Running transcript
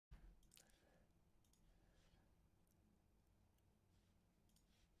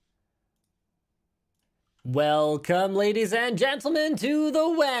Welcome, ladies and gentlemen, to the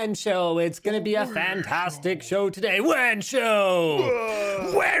WAN Show. It's going to be a fantastic show today. WAN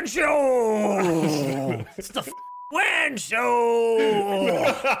Show! WAN Show! It's the WAN Show!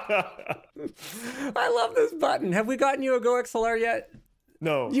 I love this button. Have we gotten you a Go XLR yet?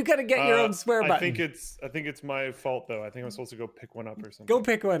 No. You got to get your own swear button. I think it's my fault, though. I think I'm supposed to go pick one up or something. Go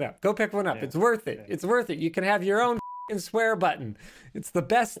pick one up. Go pick one up. Yeah. It's worth it. Yeah. It's worth it. You can have your own swear button. It's the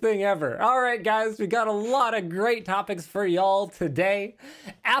best thing ever. All right, guys, we got a lot of great topics for y'all today.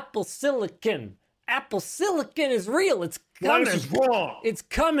 Apple Silicon. Apple Silicon is real. It's coming. This is wrong. It's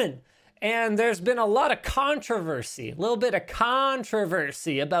coming. And there's been a lot of controversy, a little bit of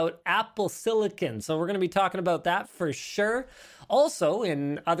controversy about Apple Silicon. So we're going to be talking about that for sure. Also,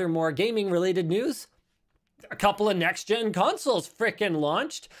 in other more gaming-related news, a couple of next-gen consoles frickin'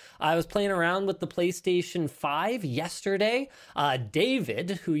 launched. I was playing around with the PlayStation 5 yesterday.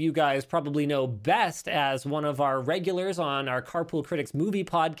 David, who you guys probably know best as one of our regulars on our Carpool Critics movie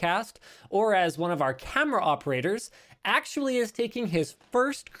podcast, or as one of our camera operators, actually is taking his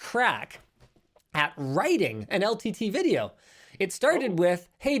first crack at writing an LTT video. It started with,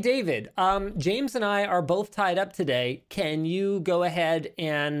 hey, David, James and I are both tied up today. Can you go ahead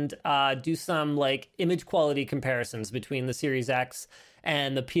and do some like image quality comparisons between the Series X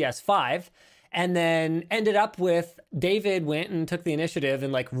and the PS5? And then ended up with David went and took the initiative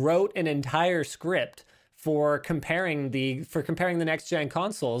and like wrote an entire script for comparing the next gen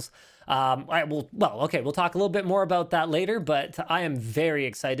consoles. We'll talk a little bit more about that later, but I am very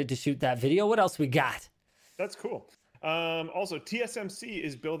excited to shoot that video. What else we got? That's cool. Also, TSMC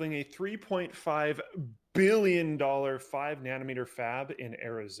is building a $3.5 billion 5-nanometer fab in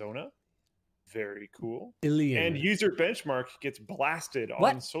Arizona. Very cool. Billion. And User Benchmark gets blasted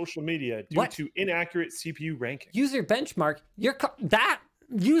on social media due to inaccurate CPU ranking. User Benchmark?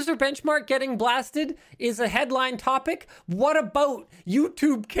 User Benchmark getting blasted is a headline topic. What about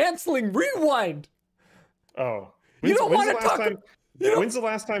YouTube canceling Rewind? Oh. You don't want to talk... When's the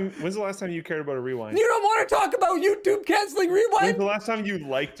last time you cared about a rewind? You don't want to talk about YouTube canceling Rewind? When's the last time you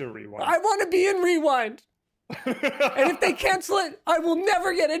liked a rewind? I want to be in Rewind. And if they cancel it, I will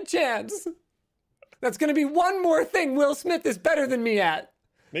never get a chance. That's going to be one more thing Will Smith is better than me at.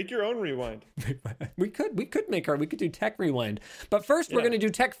 Make your own rewind. We could do tech rewind. But first we're going to do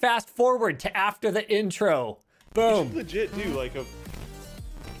tech fast forward to after the intro. Boom. You should legit do like a...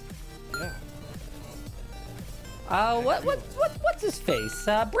 What's his face?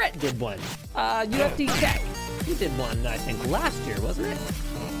 Brett did one. UFD Tech. He did one, I think, last year, wasn't it?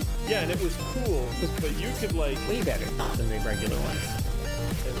 Yeah, and it was cool, but you could like... Way better than the regular ones.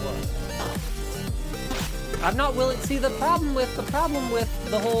 It was. I'm not willing... See, the problem with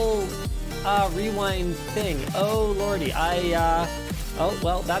the whole rewind thing. Oh, lordy. Oh,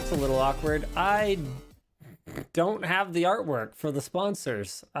 well, that's a little awkward. I don't have the artwork for the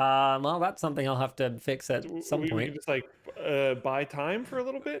sponsors. Well, that's something I'll have to fix at some point. We can just like buy time for a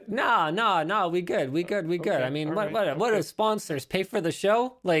little bit? No, we good. Okay, I mean, what do sponsors pay for the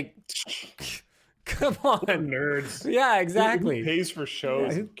show? Like, come on. Nerds. Yeah, exactly. Who pays for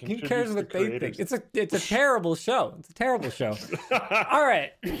shows? Yeah, who cares what they think? It's a terrible show. It's a terrible show. All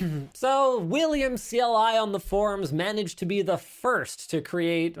right. So William CLI on the forums managed to be the first to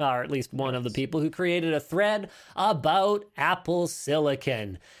create, or at least one of the people who created a thread about Apple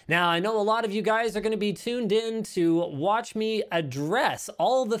Silicon. Now, I know a lot of you guys are going to be tuned in to watch me address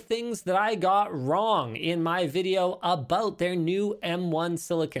all the things that I got wrong in my video about their new M1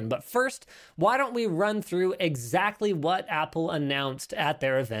 Silicon. But first, why don't we run through exactly what Apple announced at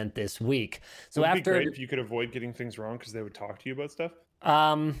their event this week? So It'd be great if you could avoid getting things wrong because they would talk to you about stuff.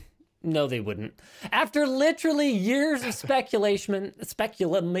 No, they wouldn't. After literally years of speculation,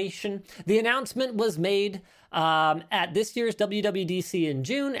 the announcement was made at this year's WWDC in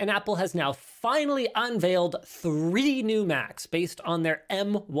June, and Apple has now finally unveiled 3 new Macs based on their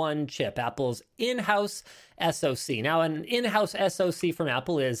M1 chip, Apple's in-house SoC. Now, an in-house SoC from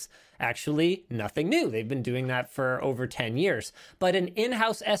Apple is actually nothing new. They've been doing that for over 10 years. But an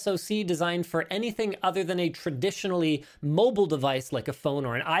in-house SoC designed for anything other than a traditionally mobile device like a phone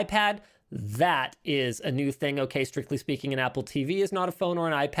or an iPad, that is a new thing. Okay, strictly speaking, an Apple TV is not a phone or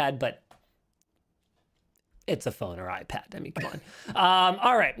an iPad, but it's a phone or iPad. I mean, come on.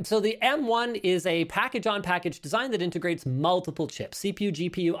 All right. So the M1 is a package-on-package design that integrates multiple chips, CPU,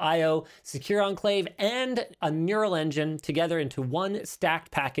 GPU, I/O, Secure Enclave, and a neural engine together into one stacked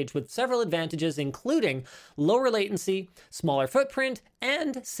package with several advantages, including lower latency, smaller footprint,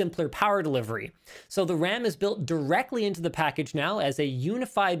 and simpler power delivery. So the RAM is built directly into the package now as a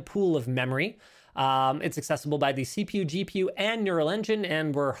unified pool of memory. It's accessible by the CPU, GPU, and neural engine,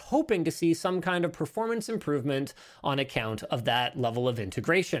 and we're hoping to see some kind of performance improvement on account of that level of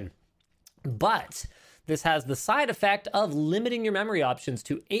integration. But this has the side effect of limiting your memory options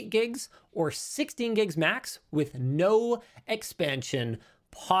to 8 gigs or 16 gigs max with no expansion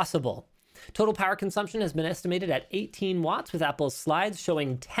possible. Total power consumption has been estimated at 18 watts with Apple's slides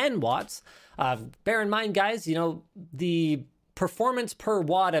showing 10 watts. Bear in mind, guys, the performance per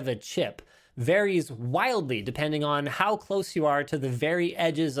watt of a chip varies wildly depending on how close you are to the very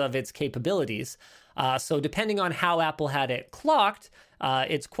edges of its capabilities. So depending on how Apple had it clocked,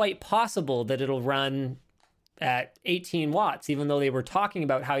 it's quite possible that it'll run at 18 watts, even though they were talking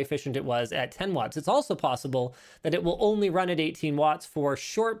about how efficient it was at 10 watts. It's also possible that it will only run at 18 watts for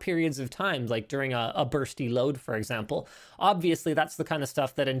short periods of time, like during a bursty load, for example. Obviously, that's the kind of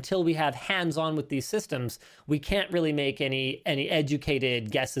stuff that until we have hands-on with these systems, we can't really make any educated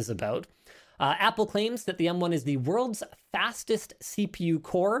guesses about. Apple claims that the M1 is the world's fastest CPU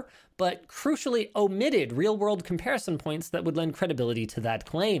core, but crucially omitted real-world comparison points that would lend credibility to that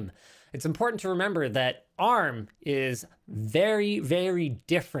claim. It's important to remember that ARM is very, very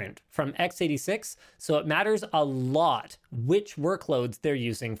different from x86, so it matters a lot which workloads they're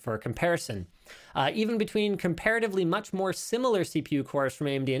using for comparison. Even between comparatively much more similar CPU cores from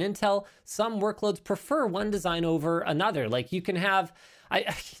AMD and Intel, some workloads prefer one design over another. Like you can have,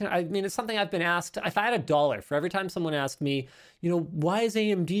 I mean, it's something I've been asked. If I had $1 for every time someone asked me, why is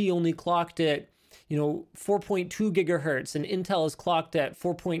AMD only clocked at 4.2 gigahertz and Intel is clocked at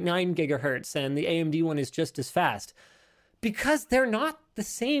 4.9 gigahertz and the AMD one is just as fast? Because they're not the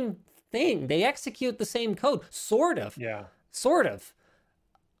same thing. They execute the same code, sort of. Yeah. Sort of.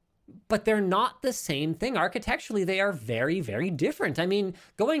 But they're not the same thing. Architecturally, they are very, very different. I mean,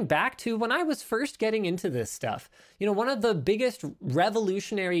 going back to when I was first getting into this stuff, one of the biggest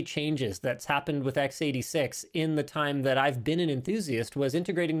revolutionary changes that's happened with x86 in the time that I've been an enthusiast was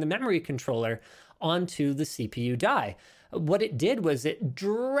integrating the memory controller onto the CPU die. What it did was it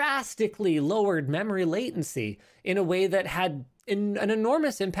drastically lowered memory latency in a way that had an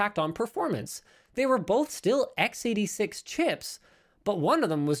enormous impact on performance. They were both still x86 chips, but one of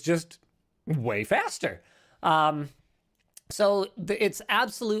them was just way faster. So it's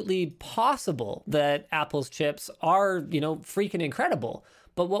absolutely possible that Apple's chips are, freaking incredible.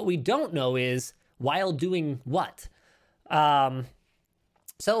 But what we don't know is while doing what?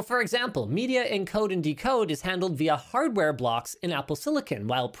 So for example, media encode and decode is handled via hardware blocks in Apple Silicon,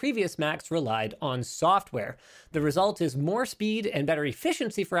 while previous Macs relied on software. The result is more speed and better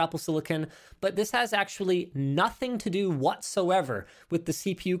efficiency for Apple Silicon, but this has actually nothing to do whatsoever with the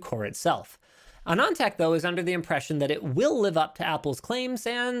CPU core itself. AnandTech, though, is under the impression that it will live up to Apple's claims,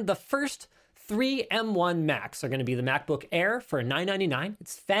 and the first 3 M1 Macs are going to be the MacBook Air for $999.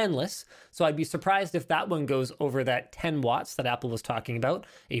 It's fanless, so I'd be surprised if that one goes over that 10 watts that Apple was talking about,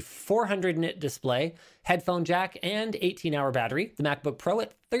 a 400 nit display, headphone jack, and 18-hour battery. The MacBook Pro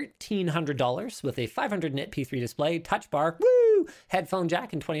at $1,300 with a 500 nit P3 display, touch bar, woo, headphone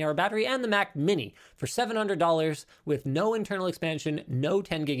jack, and 20-hour battery, and the Mac Mini for $700 with no internal expansion, no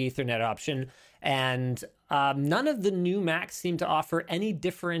 10 gig Ethernet option, and none of the new Macs seem to offer any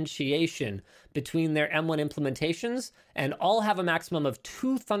differentiation between their M1 implementations, and all have a maximum of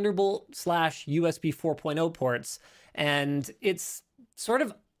 2 Thunderbolt/USB 4.0 ports. And it's sort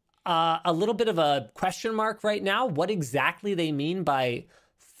of a little bit of a question mark right now, what exactly they mean by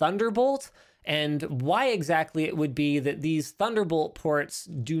Thunderbolt, and why exactly it would be that these Thunderbolt ports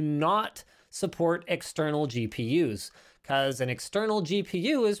do not support external GPUs, because an external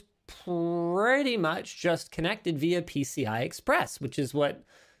GPU is pretty much just connected via PCI Express, which is what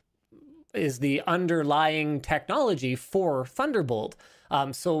is the underlying technology for Thunderbolt.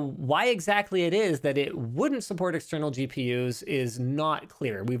 So why exactly it is that it wouldn't support external GPUs is not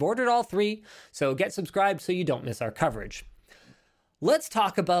clear. We've ordered all 3, so get subscribed so you don't miss our coverage. Let's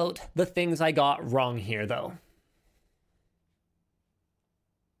talk about the things I got wrong here, though.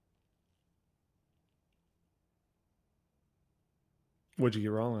 What'd you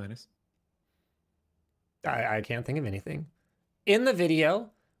get wrong, Linus? I can't think of anything. In the video,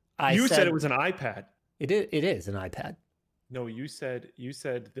 you said it was an iPad. It is an iPad. No, you said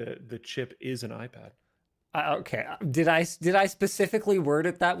the chip is an iPad. Okay. Did I specifically word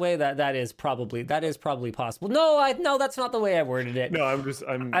it that way? That is probably possible. No, that's not the way I worded it. No,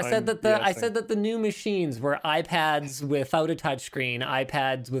 I said that the new machines were iPads without a touchscreen,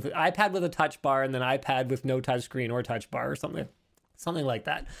 iPad with a touch bar, and then iPad with no touchscreen or touch bar or something something like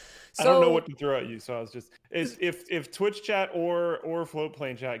that. So, I don't know what to throw at you, so I was just if Twitch chat or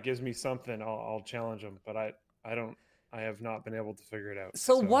Floatplane chat gives me something, I'll challenge them. But I have not been able to figure it out.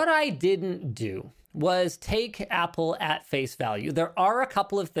 So what I didn't do was take Apple at face value. There are a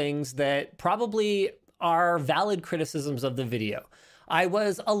couple of things that probably are valid criticisms of the video. I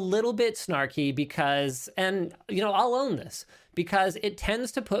was a little bit snarky because, and I'll own this, because it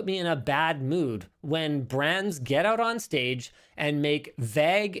tends to put me in a bad mood when brands get out on stage and make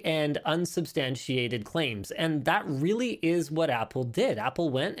vague and unsubstantiated claims. And that really is what Apple did. Apple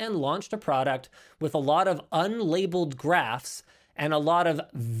went and launched a product with a lot of unlabeled graphs and a lot of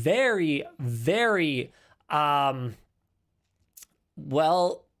very, very,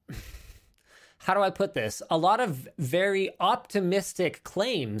 how do I put this? A lot of very optimistic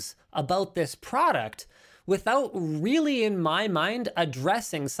claims about this product without really, in my mind,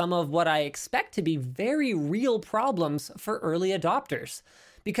 addressing some of what I expect to be very real problems for early adopters.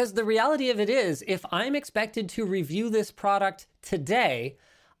 Because the reality of it is, if I'm expected to review this product today,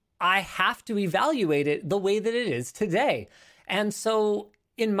 I have to evaluate it the way that it is today. And so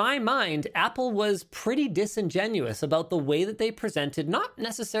in my mind, Apple was pretty disingenuous about the way that they presented not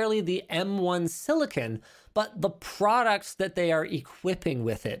necessarily the M1 silicon, but the products that they are equipping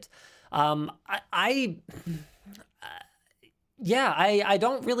with it. I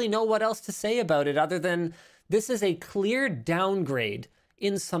don't really know what else to say about it other than this is a clear downgrade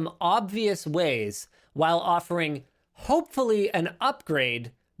in some obvious ways while offering hopefully an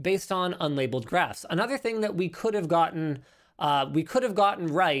upgrade based on unlabeled graphs. Another thing that we could have gotten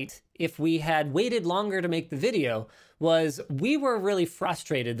right if we had waited longer to make the video was we were really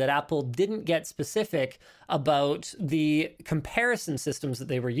frustrated that Apple didn't get specific about the comparison systems that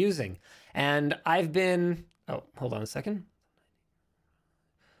they were using. And I've been, hold on a second.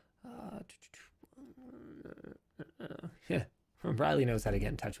 Yeah, Riley knows how to get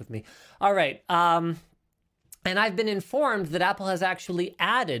in touch with me. All right. And I've been informed that Apple has actually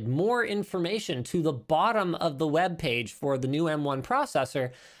added more information to the bottom of the web page for the new M1 processor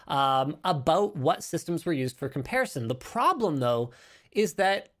about what systems were used for comparison. The problem, though, is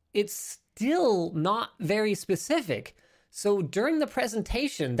that it's still not very specific. So during the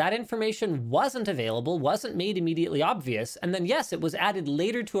presentation, that information wasn't available, wasn't made immediately obvious. And then, yes, it was added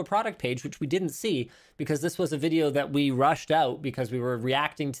later to a product page, which we didn't see because this was a video that we rushed out because we were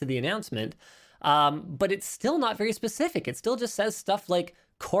reacting to the announcement. But it's still not very specific. It still just says stuff like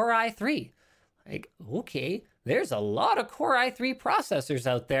Core i3. Like, okay, there's a lot of Core i3 processors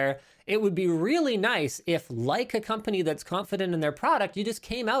out there. It would be really nice if, like a company that's confident in their product, you just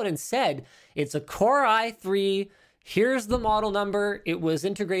came out and said, it's a Core i3, here's the model number, it was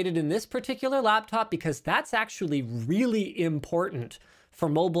integrated in this particular laptop, because that's actually really important for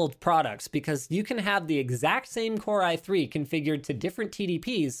mobile products, because you can have the exact same Core i3 configured to different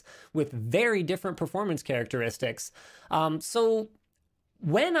TDPs with very different performance characteristics. So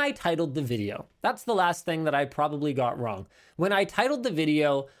when I titled the video, that's the last thing that I probably got wrong. When I titled the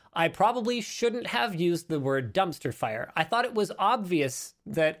video, I probably shouldn't have used the word dumpster fire. I thought it was obvious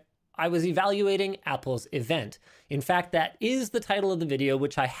that I was evaluating Apple's event. In fact, that is the title of the video,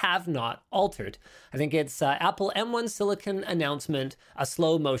 which I have not altered. I think it's Apple M1 Silicon Announcement, a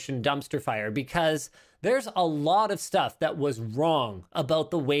slow motion dumpster fire, because there's a lot of stuff that was wrong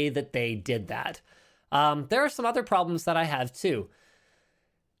about the way that they did that. There are some other problems that I have too.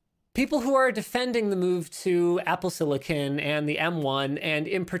 People who are defending the move to Apple Silicon and the M1, and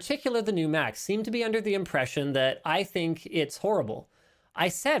in particular the new Mac, seem to be under the impression that I think it's horrible. I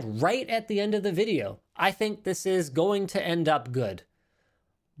said right at the end of the video, I think this is going to end up good.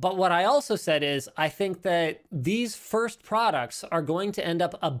 But what I also said is, I think that these first products are going to end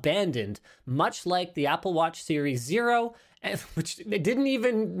up abandoned, much like the Apple Watch Series 0, which didn't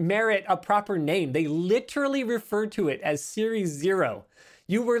even merit a proper name. They literally referred to it as Series 0.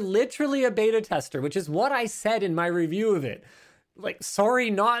 You were literally a beta tester, which is what I said in my review of it. Like, sorry,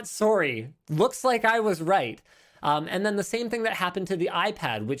 not sorry. Looks like I was right. And then the same thing that happened to the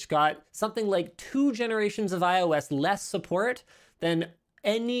iPad, which got something like 2 generations of iOS less support than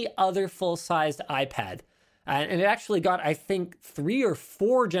any other full-sized iPad. And it actually got, I think, 3 or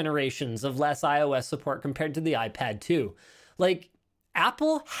 4 generations of less iOS support compared to the iPad 2. Like,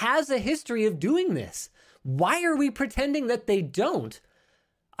 Apple has a history of doing this. Why are we pretending that they don't?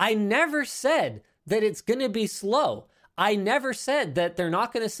 I never said that it's going to be slow. I never said that they're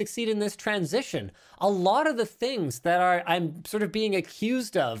not going to succeed in this transition. A lot of the things that I'm sort of being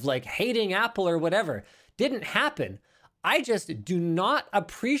accused of, like hating Apple or whatever, didn't happen. I just do not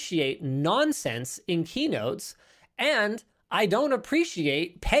appreciate nonsense in keynotes, and I don't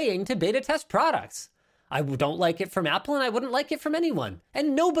appreciate paying to beta test products. I don't like it from Apple, and I wouldn't like it from anyone.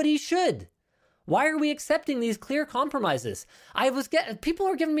 And nobody should. Why are we accepting these clear compromises? People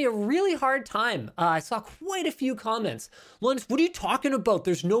are giving me a really hard time. I saw quite a few comments. Linus, what are you talking about?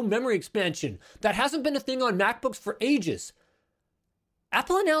 There's no memory expansion. That hasn't been a thing on MacBooks for ages.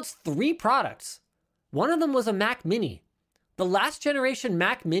 Apple announced 3 products. One of them was a Mac Mini. The last generation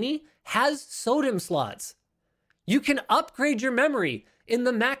Mac Mini has SODIMM slots. You can upgrade your memory in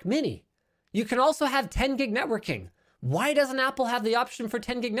the Mac Mini. You can also have 10 gig networking. Why doesn't Apple have the option for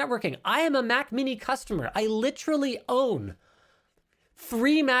 10 gig networking? I am a Mac Mini customer. I literally own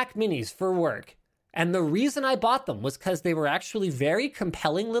 3 Mac Minis for work. And the reason I bought them was because they were actually very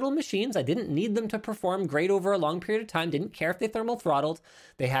compelling little machines. I didn't need them to perform great over a long period of time. Didn't care if they thermal throttled.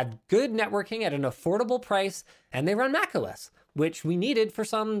 They had good networking at an affordable price, and they run macOS, which we needed for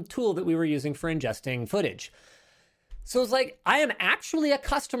some tool that we were using for ingesting footage. So it's like, I am actually a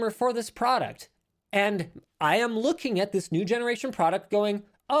customer for this product. And I am looking at this new generation product going,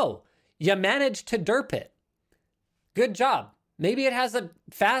 oh, you managed to derp it. Good job. Maybe it has a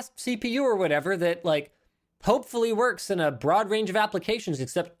fast CPU or whatever that like hopefully works in a broad range of applications,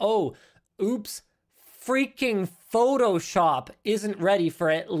 except, oh, oops, freaking Photoshop isn't ready for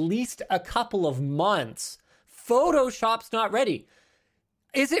at least a couple of months. Photoshop's not ready.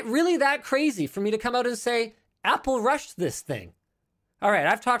 Is it really that crazy for me to come out and say, Apple rushed this thing? All right,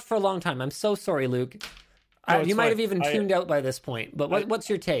 I've talked for a long time. I'm so sorry, Luke. You might have even tuned out by this point, but what's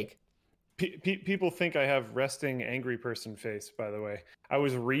your take? People think I have resting angry person face, by the way. I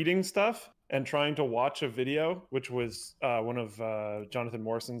was reading stuff and trying to watch a video, which was one of Jonathan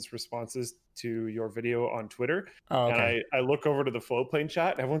Morrison's responses to your video on Twitter. Oh, okay. And I look over to the Flowplane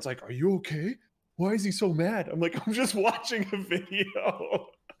chat, and everyone's like, are you okay? Why is he so mad? I'm like, I'm just watching a video.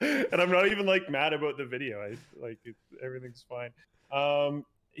 And I'm not even like mad about the video. Everything's fine.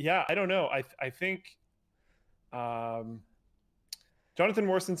 Yeah, I don't know. I think Jonathan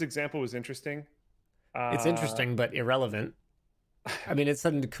Morrison's example was interesting. It's interesting, but irrelevant. I mean, it's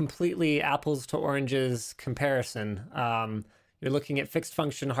a completely apples to oranges comparison. You're looking at fixed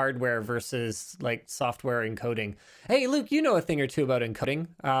function hardware versus like software encoding. Hey, Luke, you know a thing or two about encoding.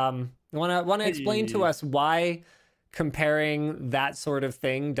 Want to explain to us why comparing that sort of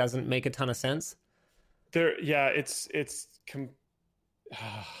thing doesn't make a ton of sense?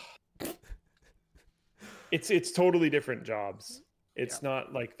 It's totally different jobs. It's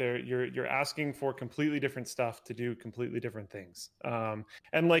not like you're asking for completely different stuff to do completely different things.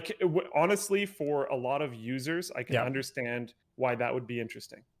 And like honestly, for a lot of users, I can understand why that would be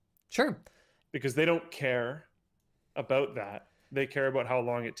interesting. Sure, because they don't care about that. They care about how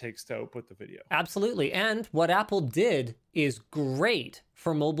long it takes to output the video. Absolutely. And what Apple did is great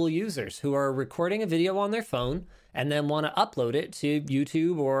for mobile users who are recording a video on their phone and then want to upload it to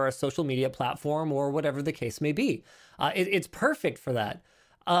YouTube or a social media platform or whatever the case may be. It's perfect for that.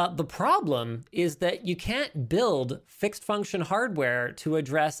 The problem is that you can't build fixed function hardware to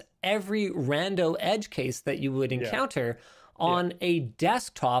address every rando edge case that you would encounter on a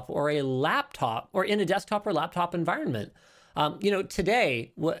desktop or a laptop or in a desktop or laptop environment.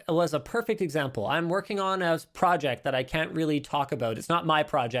 Today was a perfect example. I'm working on a project that I can't really talk about. It's not my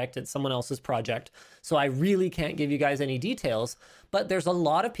project, it's someone else's project. So I really can't give you guys any details, but there's a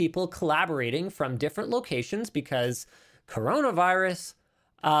lot of people collaborating from different locations because coronavirus,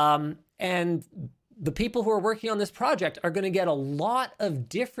 and the people who are working on this project are going to get a lot of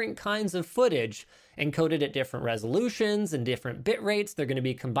different kinds of footage encoded at different resolutions and different bit rates. They're going to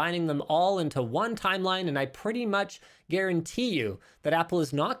be combining them all into one timeline, and I pretty much guarantee you that Apple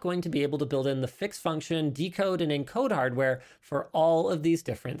is not going to be able to build in the fixed function, decode, and encode hardware for all of these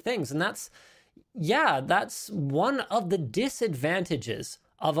different things. And that's one of the disadvantages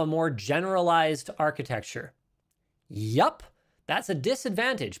of a more generalized architecture. Yup, that's a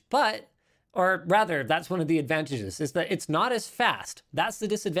disadvantage, or rather, that's one of the advantages, is that it's not as fast. That's the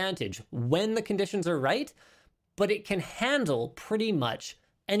disadvantage when the conditions are right, but it can handle pretty much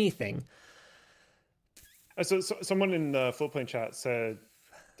anything. So someone in the Flowplane chat said,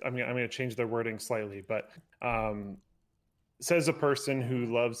 I'm going to change their wording slightly, but says a person who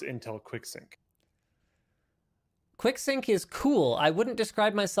loves Intel QuickSync. QuickSync is cool. I wouldn't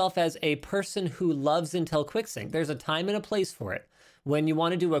describe myself as a person who loves Intel QuickSync. There's a time and a place for it. When you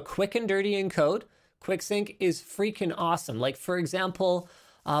want to do a quick and dirty encode, QuickSync is freaking awesome. Like, for example,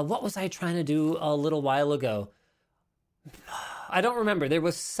 what was I trying to do a little while ago? I don't remember. There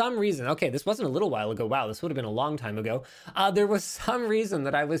was some reason. Okay, this wasn't a little while ago. Wow, this would have been a long time ago. There was some reason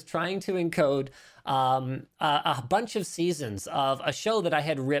that I was trying to encode a bunch of seasons of a show that I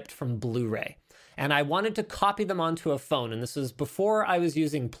had ripped from Blu-ray. and I wanted to copy them onto a phone. And this was before I was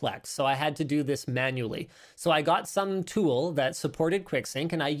using Plex, so I had to do this manually. So I got some tool that supported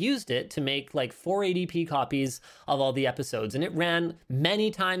QuickSync, and I used it to make like 480p copies of all the episodes. And it ran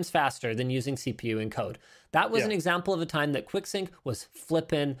many times faster than using CPU encode. That was an example of a time that QuickSync was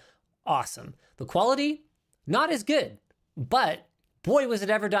flippin' awesome. The quality, not as good, but boy, was it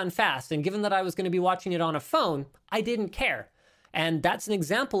ever done fast. And given that I was going to be watching it on a phone, I didn't care. And that's an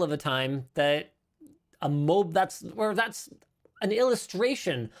example of a time that that's an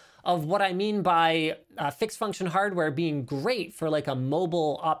illustration of what I mean by fixed function hardware being great for like a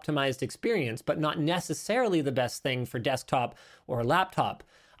mobile optimized experience, but not necessarily the best thing for desktop or laptop.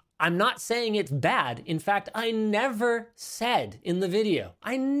 I'm not saying it's bad. In fact, I never said in the video,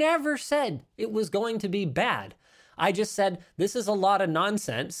 I never said it was going to be bad. I just said, this is a lot of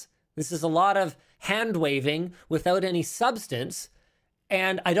nonsense. This is a lot of hand waving without any substance.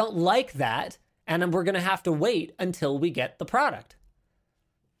 And I don't like that. And we're going to have to wait until we get the product.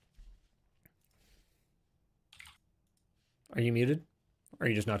 Are you muted? Or are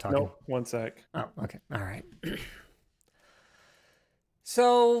you just not talking? No, one sec. Oh, okay. All right.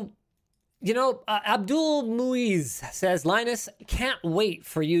 So, Abdul Muiz says, Linus, can't wait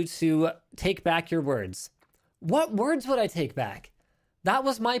for you to take back your words. What words would I take back? That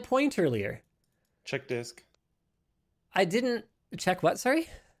was my point earlier. Check disk. I didn't check what, sorry?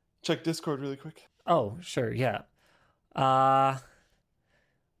 Check Discord really quick. Oh, sure, yeah. I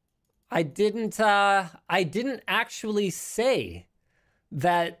didn't actually say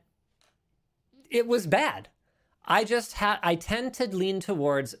that it was bad. I tend to lean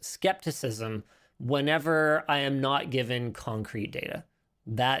towards skepticism whenever I am not given concrete data.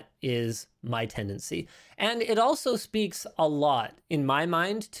 That is my tendency. And it also speaks a lot, in my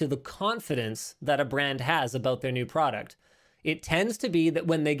mind, to the confidence that a brand has about their new product. It tends to be that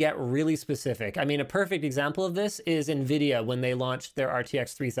when they get really specific, I mean, a perfect example of this is NVIDIA when they launched their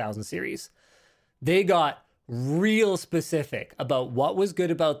RTX 3000 series. They got real specific about what was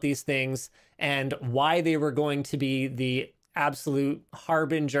good about these things and why they were going to be the absolute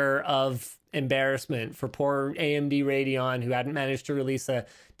harbinger of embarrassment for poor AMD Radeon, who hadn't managed to release a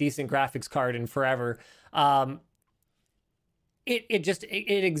decent graphics card in forever. It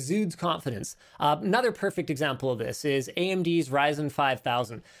exudes confidence. Another perfect example of this is AMD's Ryzen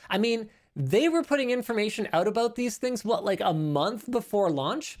 5000. I mean, they were putting information out about these things, like a month before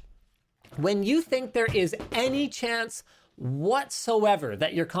launch? When you think there is any chance whatsoever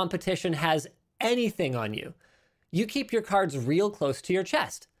that your competition has anything on you, you keep your cards real close to your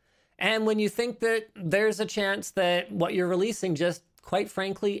chest. And when you think that there's a chance that what you're releasing just, quite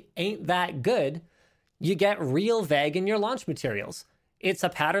frankly, ain't that good, you get real vague in your launch materials. It's a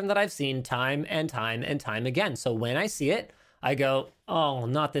pattern that I've seen time and time and time again. So when I see it, I go, oh,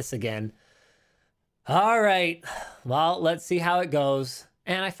 not this again. All right, well, let's see how it goes.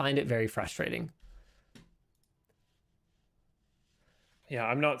 And I find it very frustrating. Yeah,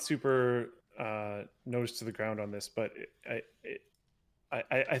 I'm not super nose to the ground on this, but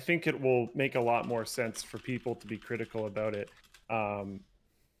I think it will make a lot more sense for people to be critical about it. I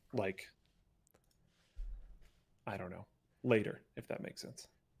don't know, later, if that makes sense.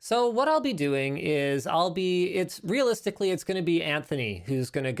 So what I'll be doing is it's going to be Anthony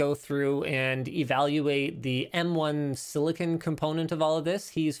who's going to go through and evaluate the M1 silicon component of all of this.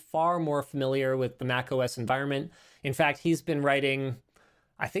 He's far more familiar with the macOS environment. In fact, he's been writing,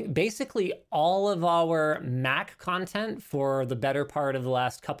 I think, basically all of our Mac content for the better part of the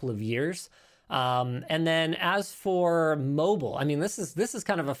last couple of years. And then as for mobile, I mean, this is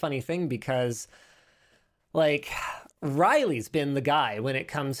kind of a funny thing because Riley's been the guy when it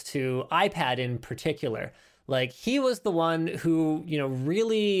comes to iPad in particular. He was the one who,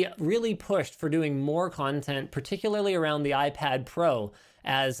 really, really pushed for doing more content, particularly around the iPad Pro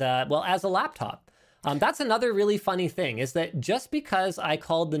as a laptop. That's another really funny thing is that just because I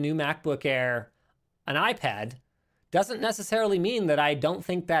called the new MacBook Air an iPad doesn't necessarily mean that I don't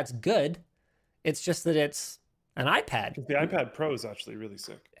think that's good. It's just that it's an iPad. The iPad Pro is actually really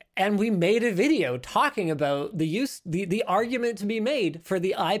sick. And we made a video talking about the argument to be made for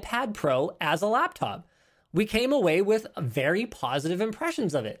the iPad Pro as a laptop. We came away with very positive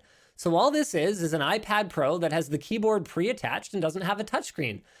impressions of it. So all this is an iPad Pro that has the keyboard pre-attached and doesn't have a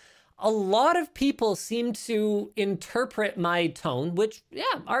touchscreen. A lot of people seem to interpret my tone, which,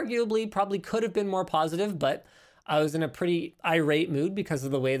 arguably probably could have been more positive, but I was in a pretty irate mood because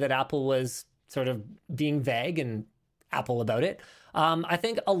of the way that Apple was sort of being vague and Apple about it. I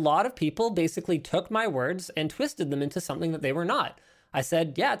think a lot of people basically took my words and twisted them into something that they were not. I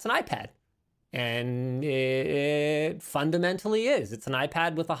said, yeah, it's an iPad. And it fundamentally is. It's an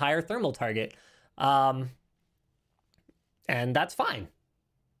iPad with a higher thermal target. And that's fine.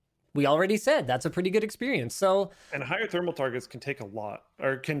 We already said that's a pretty good experience. So, and higher thermal targets can take a lot,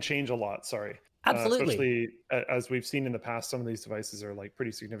 or can change a lot. Sorry. Absolutely. Especially as we've seen in the past, some of these devices are like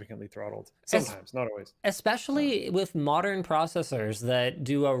pretty significantly throttled. Sometimes, not always. Especially with modern processors that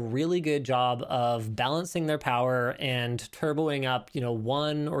do a really good job of balancing their power and turboing up,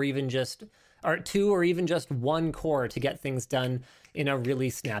 one or even just, or two or even just one core to get things done in a really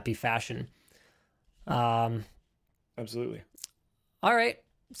snappy fashion. Absolutely. All right.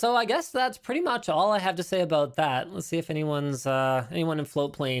 So I guess that's pretty much all I have to say about that. Let's see if anyone in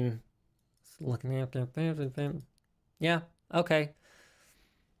Floatplane is looking at their... Yeah, okay.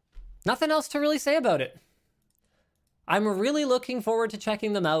 Nothing else to really say about it. I'm really looking forward to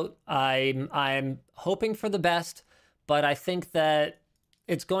checking them out. I'm hoping for the best, but I think that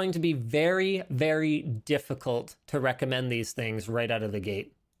it's going to be very, very difficult to recommend these things right out of the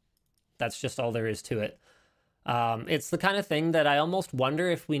gate. That's just all there is to it. It's the kind of thing that I almost wonder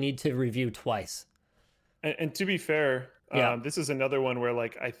if we need to review twice. And to be fair, this is another one where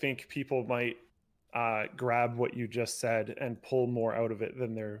like I think people might grab what you just said and pull more out of it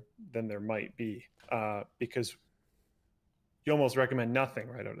than there might be, because you almost recommend nothing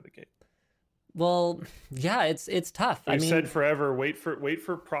right out of the gate. Well, yeah, it's tough. I've said forever, wait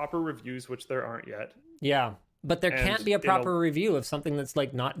for proper reviews, which there aren't yet. Yeah, but there can't be a proper review of something that's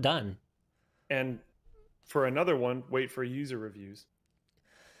like not done. And for another one, wait for user reviews.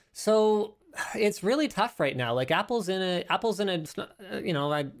 So it's really tough right now. Like Apple's in a, I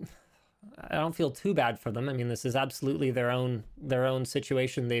don't feel too bad for them. I mean, this is absolutely their own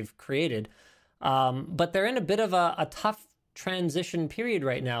situation they've created. But they're in a bit of a tough transition period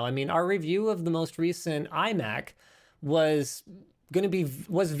right now. I mean, our review of the most recent iMac was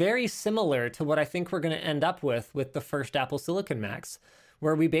very similar to what I think we're going to end up with the first Apple Silicon Macs,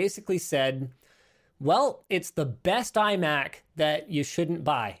 where we basically said, well, it's the best iMac that you shouldn't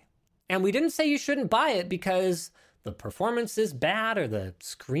buy. And we didn't say you shouldn't buy it because the performance is bad or the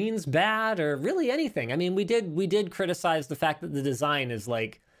screen's bad or really anything. I mean, we did criticize the fact that the design is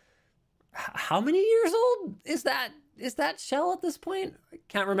like, how many years old is that shell at this point? I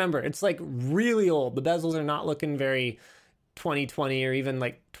can't remember. It's like really old. The bezels are not looking very 2020 or even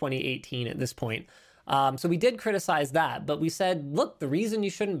like 2018 at this point. So we did criticize that, but we said, look, the reason you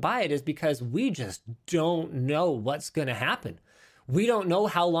shouldn't buy it is because we just don't know what's going to happen. We don't know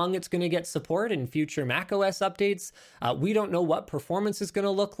how long it's going to get support in future macOS updates. We don't know what performance is going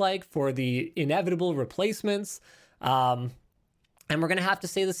to look like for the inevitable replacements. And we're going to have to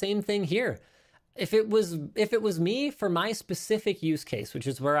say the same thing here. If it was me for my specific use case, which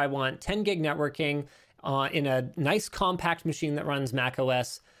is where I want 10 gig networking in a nice compact machine that runs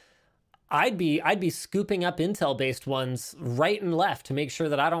macOS, I'd be scooping up Intel-based ones right and left to make sure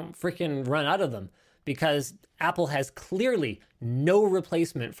that I don't freaking run out of them, because Apple has clearly no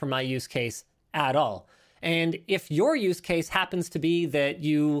replacement for my use case at all. And if your use case happens to be that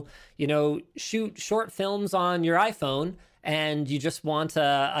you shoot short films on your iPhone and you just want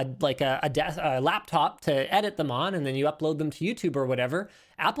a laptop to edit them on, and then you upload them to YouTube or whatever,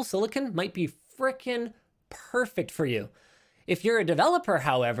 Apple Silicon might be freaking perfect for you. If you're a developer,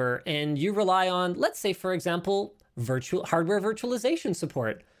 however, and you rely on, let's say, for example, hardware virtualization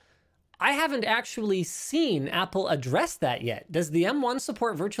support, I haven't actually seen Apple address that yet. Does the M1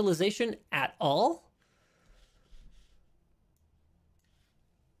 support virtualization at all?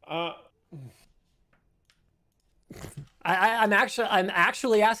 I'm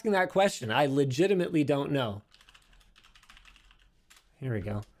actually asking that question. I legitimately don't know. Here we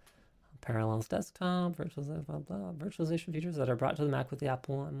go. Parallels desktop, virtualization features that are brought to the Mac with the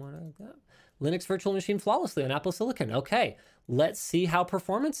Apple M1. Linux virtual machine flawlessly on Apple Silicon. Okay, let's see how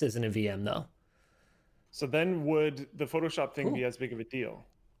performance is in a VM though. So then would the Photoshop thing be as big of a deal?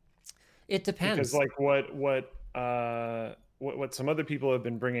 It depends. Because like what some other people have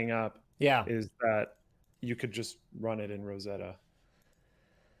been bringing up is that you could just run it in Rosetta.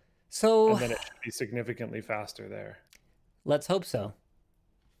 So and then it should be significantly faster there. Let's hope so.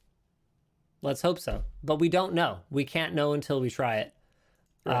 Let's hope so. But we don't know. We can't know until we try it.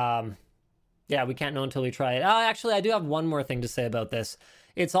 Right. We can't know until we try it. Actually, I do have one more thing to say about this.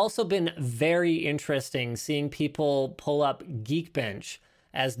 It's also been very interesting seeing people pull up Geekbench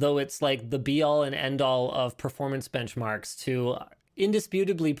as though it's like the be-all and end-all of performance benchmarks to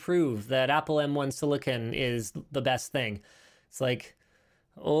indisputably prove that Apple M1 Silicon is the best thing. It's like,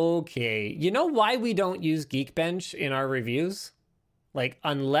 okay. You know why we don't use Geekbench in our reviews? Like,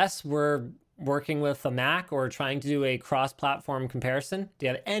 unless we're working with a Mac or trying to do a cross-platform comparison. Do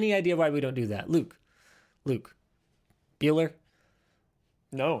you have any idea why we don't do that? Luke. Bueller?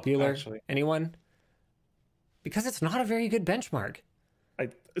 No, Bueller? actually. Anyone? Because it's not a very good benchmark. I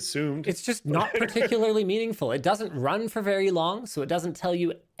assumed. It's just not particularly meaningful. It doesn't run for very long, so it doesn't tell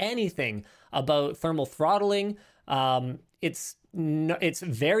you anything about thermal throttling. It's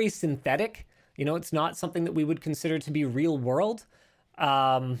very synthetic. You know, it's not something that we would consider to be real world.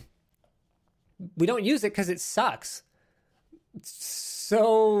 We don't use it because it sucks.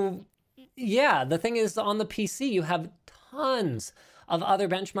 So, yeah, the thing is, on the PC, you have tons of other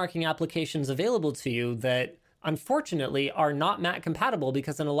benchmarking applications available to you that unfortunately are not Mac compatible,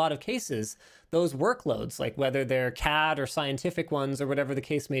 because in a lot of cases, those workloads, like whether they're CAD or scientific ones or whatever the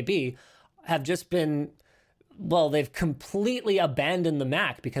case may be, have just been, well, they've completely abandoned the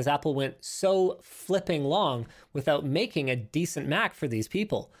Mac because Apple went so flipping long without making a decent Mac for these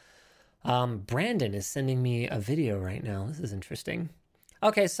people. Brandon is sending me a video right now. This is interesting.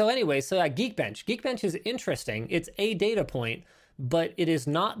 Okay, so anyway, Geekbench. Geekbench is interesting. It's a data point, but it is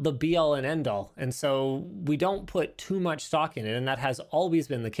not the be-all and end-all. And so we don't put too much stock in it, and that has always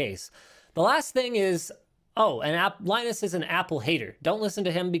been the case. The last thing is, Linus is an Apple hater. Don't listen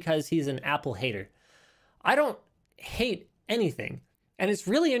to him because he's an Apple hater. I don't hate anything. And it's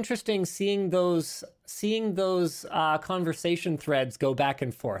really interesting seeing those conversation threads go back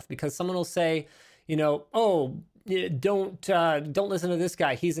and forth, because someone will say, you know, oh, don't listen to this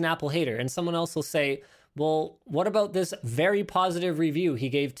guy, he's an Apple hater. And someone else will say, well, what about this very positive review he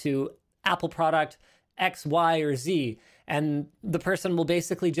gave to Apple product X, Y, or Z? And the person will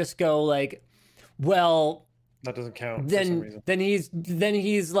basically just go like, well, that doesn't count. Then he's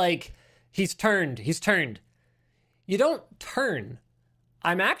turned. You don't turn.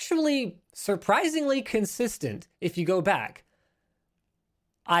 I'm actually surprisingly consistent if you go back.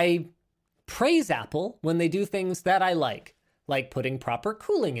 I praise Apple when they do things that I like putting proper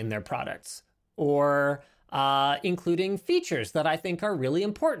cooling in their products, or including features that I think are really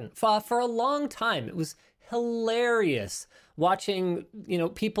important. For a long time, it was hilarious watching, you know,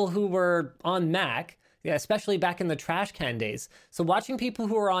 people who were on Mac, yeah, especially back in the trash can days. So watching people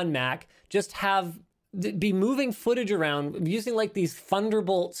who are on Mac just be moving footage around using like these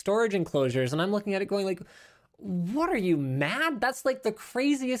Thunderbolt storage enclosures, and I'm looking at it going like, what are you, mad? That's like the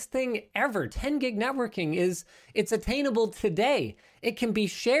craziest thing ever. 10 gig networking it's attainable today. It can be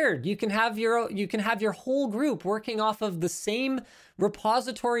shared. You can have your whole group working off of the same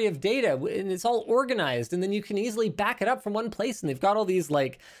repository of data, and it's all organized, and then you can easily back it up from one place. And they've got all these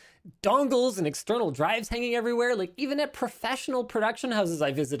like dongles and external drives hanging everywhere. Like even at professional production houses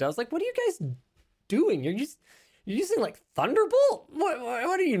I visited, I was like, what are you guys doing? You're using like Thunderbolt?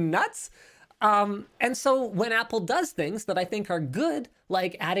 What are you, nuts? And so when Apple does things that I think are good,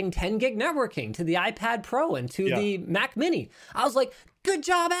 like adding 10 gig networking to the iPad Pro and to the Mac Mini, I was like, good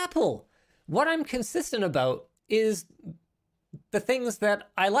job, Apple. What I'm consistent about is the things that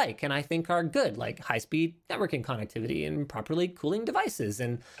I like and I think are good, like high-speed networking connectivity and properly cooling devices.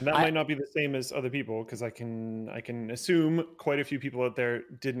 And that might not be the same as other people, because I can assume quite a few people out there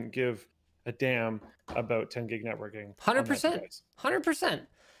didn't give a damn about 10 gig networking. 100%.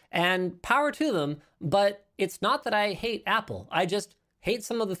 And power to them, but it's not that I hate Apple. I just hate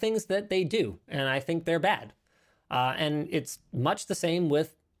some of the things that they do, and I think they're bad. And it's much the same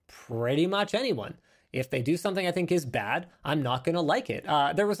with pretty much anyone. If they do something I think is bad, I'm not going to like it.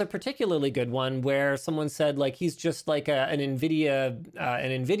 There was a particularly good one where someone said like he's just like an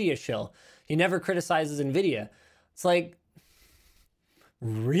NVIDIA shill. He never criticizes NVIDIA. It's like,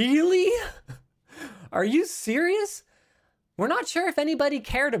 really? Are you serious? We're not sure if anybody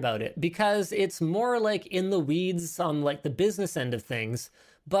cared about it because it's more like in the weeds on like the business end of things.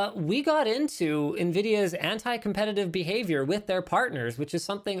 But we got into NVIDIA's anti-competitive behavior with their partners, which is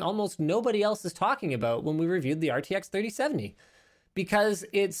something almost nobody else is talking about when we reviewed the RTX 3070, because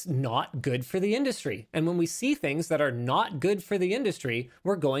it's not good for the industry. And when we see things that are not good for the industry,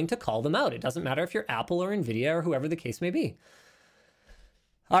 we're going to call them out. It doesn't matter if you're Apple or NVIDIA or whoever the case may be.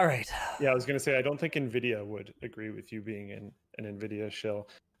 All right. Yeah, I was going to say, I don't think NVIDIA would agree with you being an NVIDIA shill.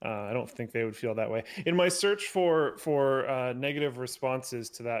 I don't think they would feel that way. In my search for negative responses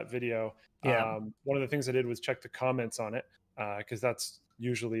to that video, one of the things I did was check the comments on it, because that's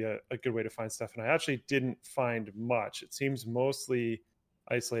usually a good way to find stuff. And I actually didn't find much. It seems mostly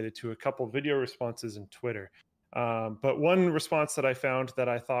isolated to a couple video responses in Twitter. But one response that I found that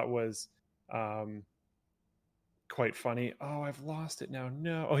I thought was quite funny. Oh, I've lost it now.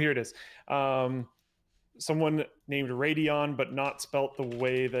 No. Oh, here it is. Someone named Radeon, but not spelt the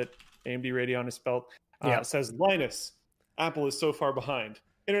way that AMD Radeon is spelt, says, Linus, Apple is so far behind.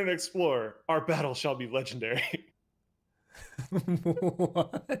 Internet Explorer, our battle shall be legendary.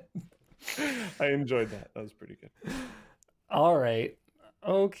 What? I enjoyed that. That was pretty good. All right.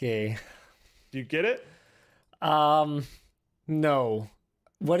 Okay. Do you get it? No.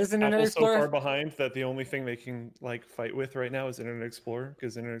 What is Internet Apple's so Explorer? far behind that the only thing they can like fight with right now is Internet Explorer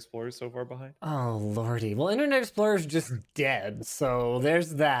because Internet Explorer is so far behind. Oh lordy. Well, Internet Explorer is just dead, so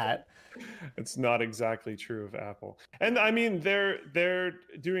there's that. It's not exactly true of Apple. And I mean they're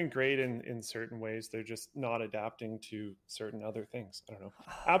doing great in certain ways. They're just not adapting to certain other things. I don't know.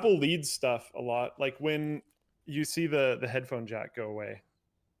 Apple leads stuff a lot. Like when you see the headphone jack go away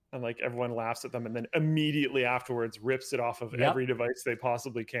and like everyone laughs at them and then immediately afterwards rips it off of every device they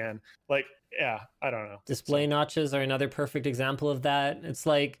possibly can. Like, yeah, I don't know. Display notches are another perfect example of that. It's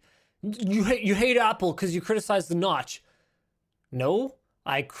like you hate Apple because you criticize the notch. No,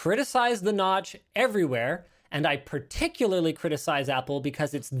 I criticize the notch everywhere, and I particularly criticize Apple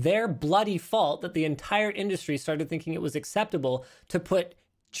because it's their bloody fault that the entire industry started thinking it was acceptable to put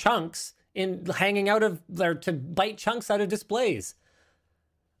chunks in hanging out of, or to bite chunks out of displays.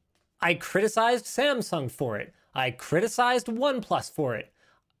 I criticized Samsung for it. I criticized OnePlus for it.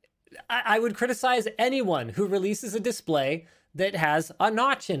 I would criticize anyone who releases a display that has a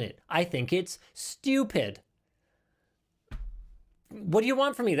notch in it. I think it's stupid. What do you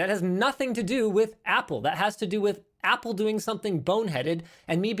want from me? That has nothing to do with Apple. That has to do with Apple doing something boneheaded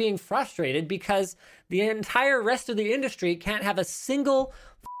and me being frustrated because the entire rest of the industry can't have a single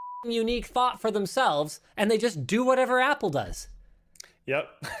unique thought for themselves and they just do whatever Apple does. Yep,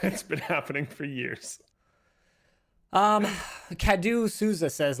 it's been happening for years. Kadu Souza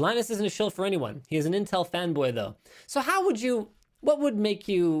says, Linus isn't a shill for anyone. He is an Intel fanboy though. So what would make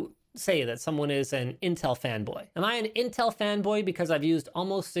you say that someone is an Intel fanboy? Am I an Intel fanboy because I've used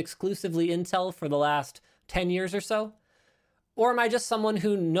almost exclusively Intel for the last 10 years or so? Or am I just someone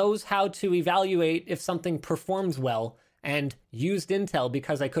who knows how to evaluate if something performs well and used Intel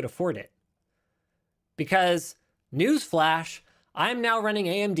because I could afford it? Because, newsflash, I'm now running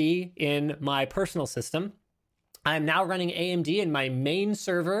AMD in my personal system. I'm now running AMD in my main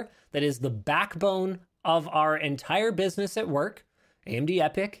server that is the backbone of our entire business at work, AMD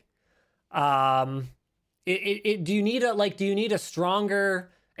EPYC. Do you need a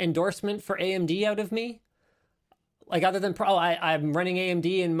stronger endorsement for AMD out of me? Like other than I'm running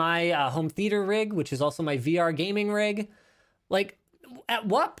AMD in my home theater rig, which is also my VR gaming rig. Like, at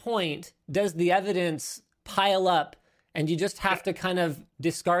what point does the evidence pile up and you just have to kind of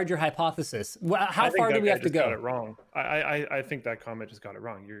discard your hypothesis? How far do we have to go? Got it wrong. I think that comment just got it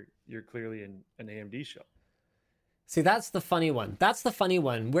wrong. You're clearly an AMD shill. See, that's the funny one. That's the funny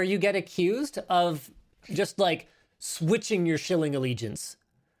one where you get accused of just like switching your shilling allegiance.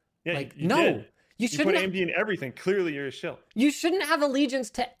 Yeah, like, you no, did. You put AMD in everything. Clearly, you're a shill. You shouldn't have allegiance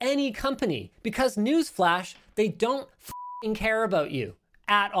to any company because, newsflash, they don't f***ing care about you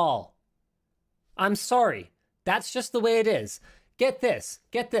at all. I'm sorry. That's just the way it is. Get this.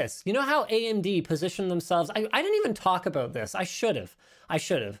 You know how AMD positioned themselves? I didn't even talk about this. I should have.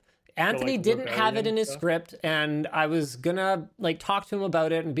 Anthony didn't have it in his script, and I was gonna like talk to him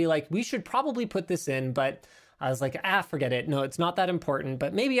about it and be like, we should probably put this in, but I was like, forget it. No, it's not that important,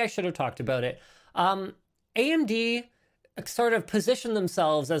 but maybe I should have talked about it. AMD sort of positioned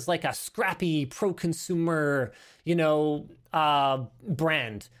themselves as like a scrappy pro-consumer,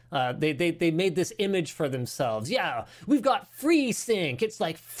 brand. They made this image for themselves. Yeah, we've got FreeSync. It's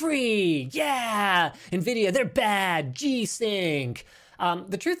like free. Yeah, NVIDIA, they're bad. G-Sync.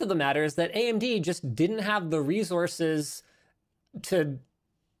 The truth of the matter is that AMD just didn't have the resources to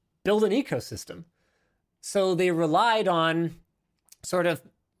build an ecosystem. So they relied on sort of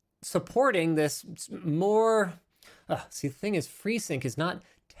supporting this more... the thing is, FreeSync is not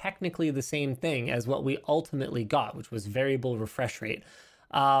technically the same thing as what we ultimately got, which was variable refresh rate.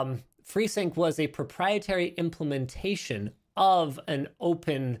 FreeSync was a proprietary implementation of an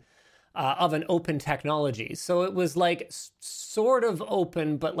open technology. So it was like sort of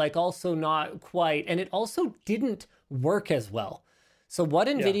open, but like also not quite. And it also didn't work as well. So what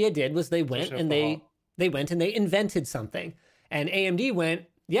NVIDIA did was they went and they invented something. And AMD went,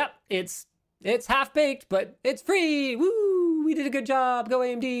 yep, it's half-baked, but it's free. Woo, we did a good job. Go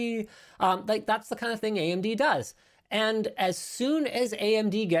AMD. That's the kind of thing AMD does. And as soon as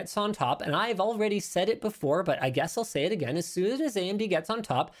AMD gets on top, and I've already said it before, but I guess I'll say it again, as soon as AMD gets on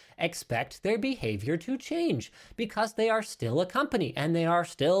top, expect their behavior to change because they are still a company and they are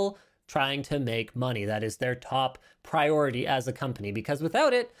still trying to make money. That is their top priority as a company because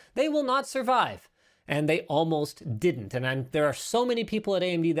without it, they will not survive. And they almost didn't. And there are so many people at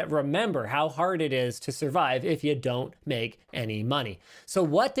AMD that remember how hard it is to survive if you don't make any money. So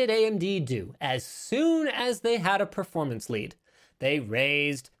what did AMD do? As soon as they had a performance lead, they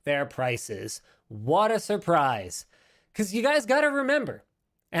raised their prices. What a surprise. Because you guys got to remember,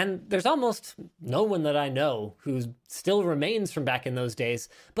 And there's almost no one that I know who still remains from back in those days.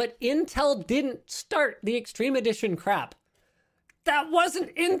 But Intel didn't start the Extreme Edition crap. That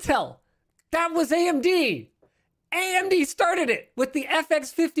wasn't Intel. That was AMD. AMD started it with the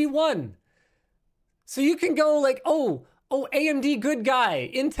FX51. So you can go like, oh, AMD good guy,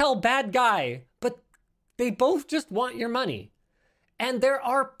 Intel bad guy. But they both just want your money. And there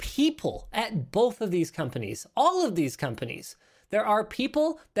are people at both of these companies, all of these companies. There are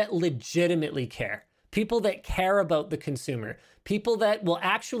people that legitimately care, people that care about the consumer, people that will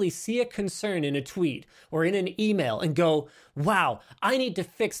actually see a concern in a tweet or in an email and go, wow, I need to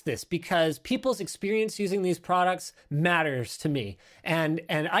fix this because people's experience using these products matters to me. And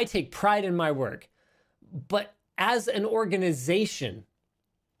I take pride in my work. But as an organization,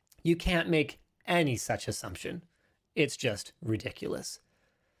 you can't make any such assumption. It's just ridiculous.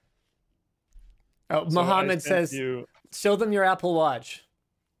 Oh, so Mohammed says, show them your Apple Watch.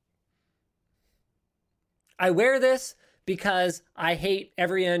 I wear this because I hate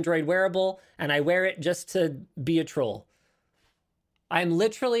every Android wearable, and I wear it just to be a troll. I'm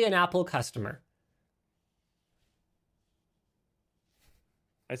literally an Apple customer.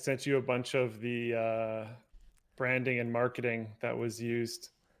 I sent you a bunch of the branding and marketing that was used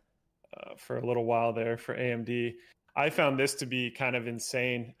for a little while there for AMD. I found this to be kind of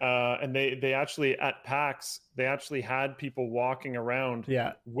insane. And they actually, at PAX, they actually had people walking around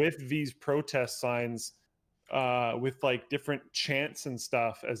with these protest signs with like different chants and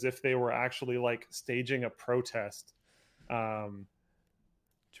stuff as if they were actually like staging a protest. Join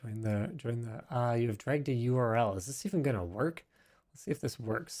the, you have dragged a URL. Is this even going to work? Let's see if this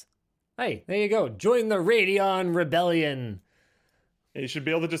works. Hey, there you go. Join the Radeon Rebellion. You should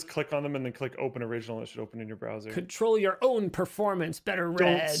be able to just click on them and then click open original. It should open in your browser. Control your own performance better, Red.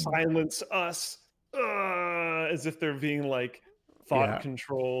 Don't silence us. As if they're being like thought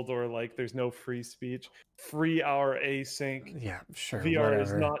controlled or like there's no free speech. Free our async. Yeah, sure. VR whatever.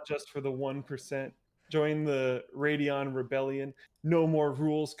 Is not just for the 1%. Join the Radeon Rebellion. No more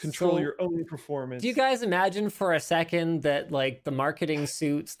rules. Control your own performance. Do you guys imagine for a second that like the marketing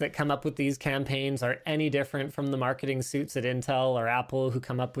suits that come up with these campaigns are any different from the marketing suits at Intel or Apple who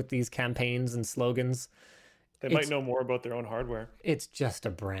come up with these campaigns and slogans? They might know more about their own hardware. It's just a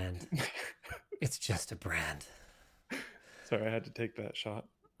brand. It's just a brand. Sorry, I had to take that shot.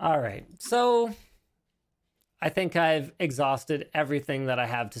 All right. So I think I've exhausted everything that I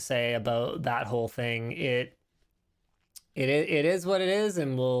have to say about that whole thing. It is what it is,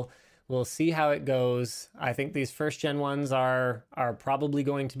 and we'll see how it goes. I think these first gen ones are probably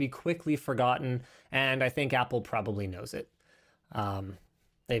going to be quickly forgotten, and I think Apple probably knows it.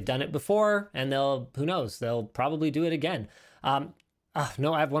 They've done it before, and who knows, they'll probably do it again.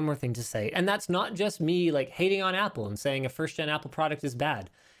 No, I have one more thing to say, and that's not just me like hating on Apple and saying a first gen Apple product is bad.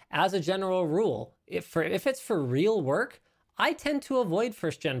 As a general rule, if it's for real work, I tend to avoid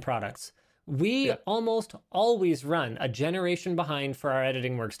first-gen products. We almost always run a generation behind for our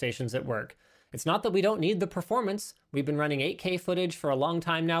editing workstations at work. It's not that we don't need the performance. We've been running 8K footage for a long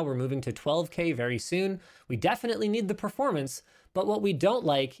time now. We're moving to 12K very soon. We definitely need the performance, but what we don't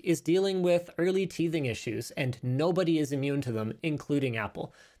like is dealing with early teething issues, and nobody is immune to them, including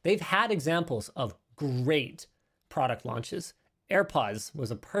Apple. They've had examples of great product launches. AirPods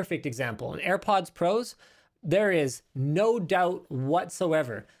was a perfect example. And AirPods Pros, there is no doubt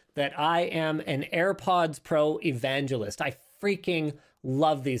whatsoever that I am an AirPods Pro evangelist. I freaking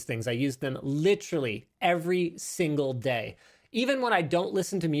love these things. I use them literally every single day. Even when I don't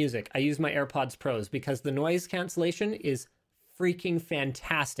listen to music, I use my AirPods Pros because the noise cancellation is freaking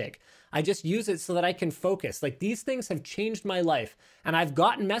fantastic. I just use it so that I can focus. Like, these things have changed my life, and I've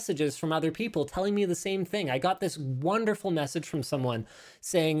gotten messages from other people telling me the same thing. I got this wonderful message from someone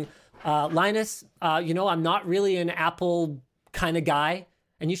saying, Linus, I'm not really an Apple kind of guy,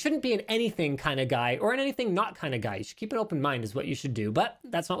 and you shouldn't be an anything kind of guy or an anything not kind of guy. You should keep an open mind is what you should do. But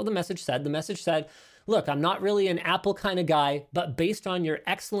that's not what the message said. The message said, look, I'm not really an Apple kind of guy, but based on your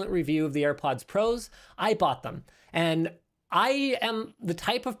excellent review of the AirPods Pros, I bought them. And I am the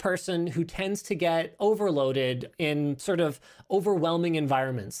type of person who tends to get overloaded in sort of overwhelming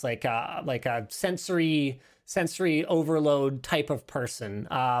environments, like a sensory overload type of person.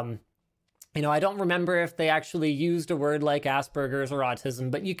 I don't remember if they actually used a word like Asperger's or autism,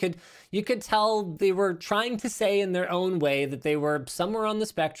 but you could tell they were trying to say in their own way that they were somewhere on the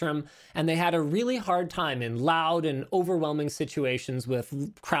spectrum, and they had a really hard time in loud and overwhelming situations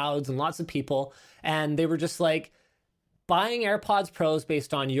with crowds and lots of people, and they were just like, buying AirPods Pros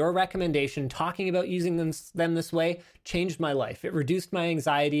based on your recommendation, talking about using them this way, changed my life. It reduced my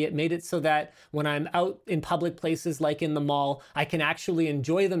anxiety. It made it so that when I'm out in public places like in the mall, I can actually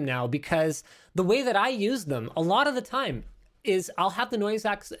enjoy them now, because the way that I use them a lot of the time is I'll have the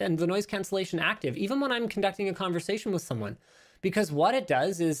noise cancellation active, even when I'm conducting a conversation with someone. Because what it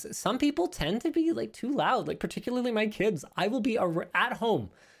does is some people tend to be like too loud, like particularly my kids. I will be at home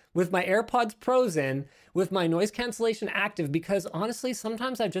with my AirPods Pros in, with my noise cancellation active, because honestly,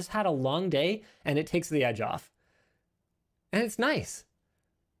 sometimes I've just had a long day and it takes the edge off. And it's nice.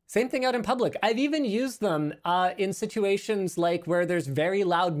 Same thing out in public. I've even used them in situations like where there's very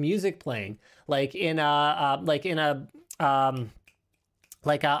loud music playing, like in a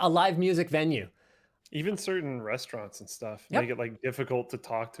live music venue. Even certain restaurants and stuff Yep. make it like difficult to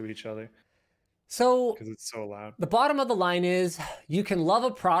talk to each other So because it's so loud. the bottom of the line is you can love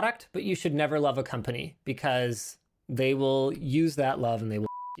a product, but you should never love a company, because they will use that love and they will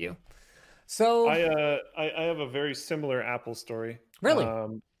you. So I have a very similar Apple story. Really?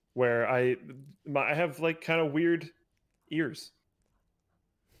 Where I have like kind of weird ears.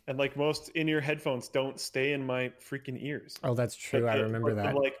 And like most in-ear headphones don't stay in my freaking ears. Oh, that's true. I remember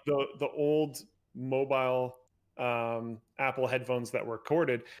that. Like the old mobile Apple headphones that were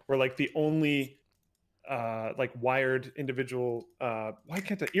corded were like the only like wired individual why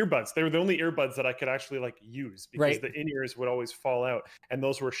can't I earbuds? They were the only earbuds that I could actually like use, because Right. the in-ears would always fall out, and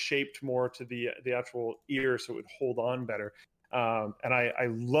those were shaped more to the actual ear so it would hold on better. And I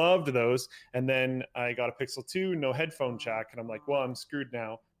loved those. And then I got a Pixel 2, no headphone jack, and I'm like, well, I'm screwed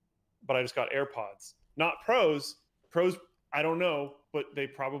now. But I just got AirPods, not Pros. Pros, I don't know, but they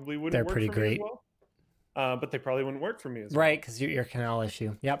probably wouldn't They're work pretty for great. me as well. But they probably wouldn't work for me as well. Right, because your ear canal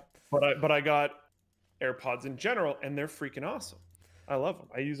issue. Yep. But I got AirPods in general, and they're freaking awesome. I love them.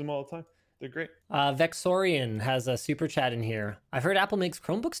 I use them all the time. They're great. Vexorian has a super chat in here. I've heard Apple makes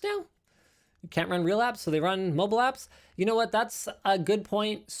Chromebooks now. You can't run real apps, so they run mobile apps. You know what? That's a good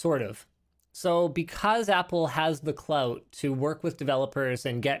point, sort of. So because Apple has the clout to work with developers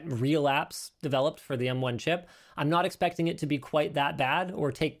and get real apps developed for the M1 chip, I'm not expecting it to be quite that bad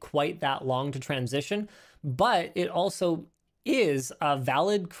or take quite that long to transition. But it also is a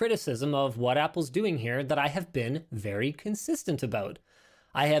valid criticism of what Apple's doing here that I have been very consistent about.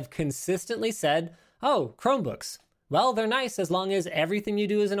 I have consistently said, oh, Chromebooks. Well, they're nice as long as everything you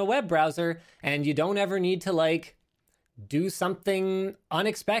do is in a web browser and you don't ever need to like do something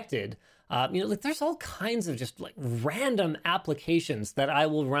unexpected. Like there's all kinds of just like random applications that I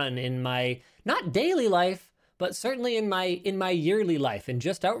will run in my not daily life, but certainly in my yearly life, and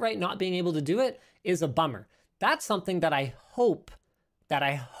just outright not being able to do it is a bummer. That's something that I hope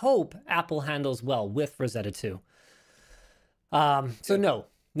Apple handles well with Rosetta 2. So no,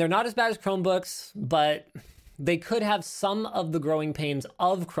 they're not as bad as Chromebooks, but they could have some of the growing pains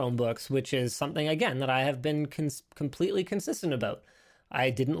of Chromebooks, which is something, again, that I have been completely consistent about. I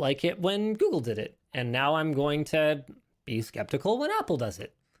didn't like it when Google did it, and now I'm going to be skeptical when Apple does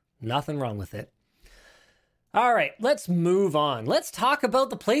it. Nothing wrong with it. All right, let's move on. Let's talk about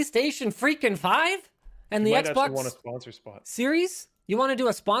the PlayStation freaking 5 and the Might Xbox actually want a sponsor spot. Series. You want to do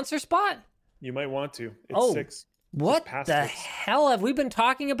a sponsor spot? You might want to. It's 6. What past the 6. hell have we been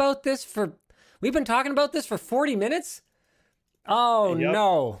talking about this for? We've been talking about this for 40 minutes? Oh, Yep.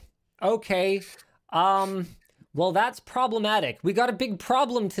 no. Okay. Well, that's problematic. We got a big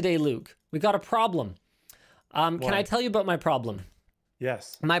problem today, Luke. We got a problem. Can I tell you about my problem?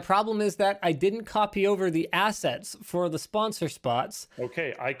 Yes. My problem is that I didn't copy over the assets for the sponsor spots.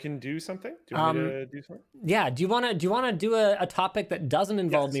 Okay, I can do something. Do you want me to do something? Yeah, do you want to do a topic that doesn't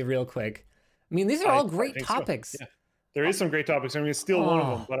involve Yes. me real quick? I mean, these are all I great think so. topics. Yeah. There is some great topics. I'm going to steal one of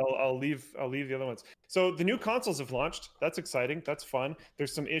Oh. them, but I'll leave the other ones. So the new consoles have launched. That's exciting. That's fun.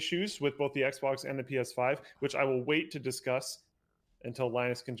 There's some issues with both the Xbox and the PS5, which I will wait to discuss until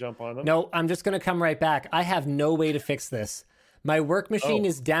Linus can jump on them. No, I'm just going to come right back. I have no way to fix this. My work machine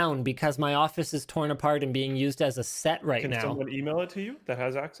is down because my office is torn apart and being used as a set right Can now. someone email it to you that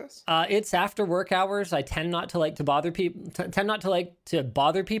has access? It's after work hours. I tend not to like to bother people.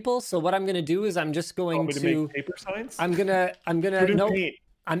 Bother people. So what I'm going to do is I'm just going Want me to. make paper signs? I'm gonna. Put in No, paint.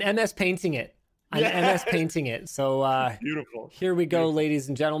 I'm MS painting it. I'm Yes. MS painting it. So Beautiful. here we go, Beautiful. ladies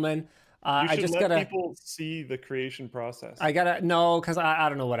and gentlemen. You I should just let gotta. people see the creation process. I gotta no, because I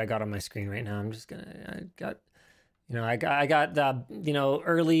don't know what I got on my screen right now. I'm just gonna. I got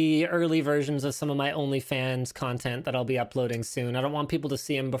early versions of some of my OnlyFans content that I'll be uploading soon. I don't want people to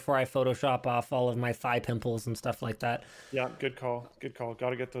see them before I Photoshop off all of my thigh pimples and stuff like that. Yeah, good call. Good call.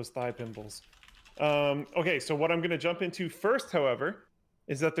 Got to get those thigh pimples. Okay, so what I'm going to jump into first, however,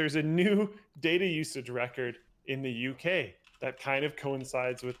 is that there's a new data usage record in the UK. That kind of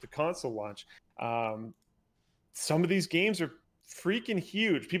coincides with the console launch. Some of these games are freaking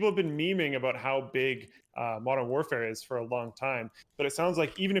huge. People have been memeing about how big Modern Warfare is for a long time, but it sounds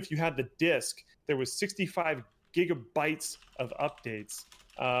like even if you had the disc, there was 65 gigabytes of updates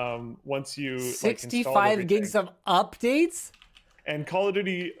once you 65 gigs of updates. And Call of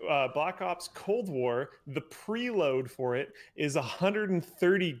Duty Black Ops Cold War, the preload for it is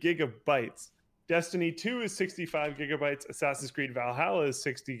 130 gigabytes. Destiny 2 is 65 gigabytes. Assassin's Creed Valhalla is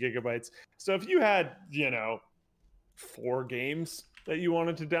 60 gigabytes. So if you had, 4 games that you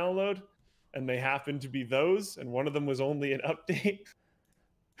wanted to download, and they happened to be those, and one of them was only an update,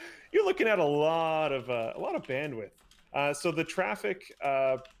 you're looking at a lot of bandwidth. So the traffic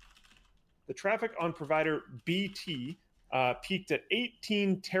on provider BT peaked at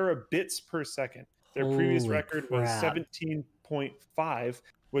 18 terabits per second. Their previous record was 17.5,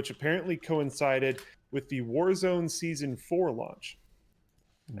 which apparently coincided with the Warzone Season 4 launch.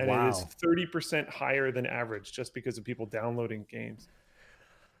 And it is 30% higher than average just because of people downloading games.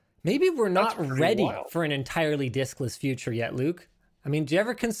 Maybe we're not ready for an entirely diskless future yet, Luke. I mean, do you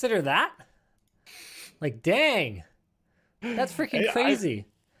ever consider that? Like, dang, that's freaking crazy.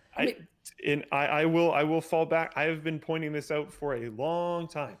 I will fall back. I have been pointing this out for a long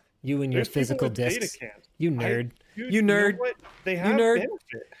time. You and your physical discs. You nerd. Dude, you nerd. They have benefit.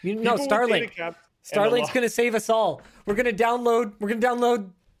 No, Starlink. Starlink's going to save us all. We're going to download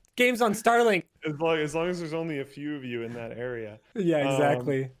games on Starlink. As long as there's only a few of you in that area. Yeah,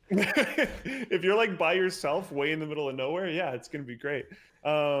 exactly. If you're like by yourself way in the middle of nowhere, yeah, it's going to be great.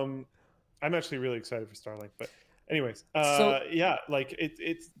 I'm actually really excited for Starlink, but anyways, yeah, like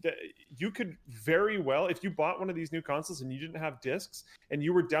you could very well, if you bought one of these new consoles and you didn't have discs and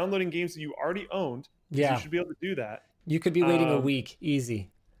you were downloading games that you already owned, you should be able to do that. You could be waiting a week,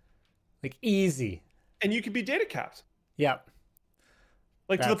 easy. Like easy. And you could be data capped. Yeah.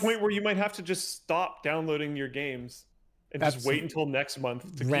 Like to the point where you might have to just stop downloading your games and just wait until next month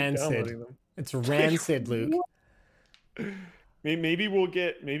to keep downloading them. It's rancid, Luke. Maybe we'll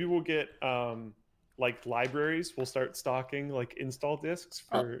get like libraries will start stocking like install discs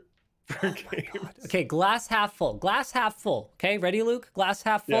for games. God. Okay, glass half full. Glass half full. Okay, ready, Luke? Glass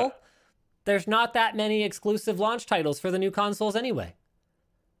half full. Yeah. There's not that many exclusive launch titles for the new consoles anyway.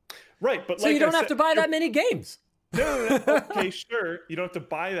 Right, but so you don't have to buy that many games. No. Okay, sure. You don't have to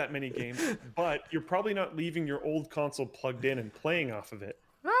buy that many games, but you're probably not leaving your old console plugged in and playing off of it.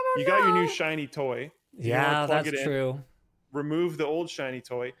 You got your new shiny toy. Yeah, that's true. Remove the old shiny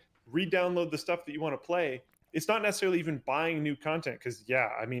toy. Re-download the stuff that you want to play. It's not necessarily even buying new content because,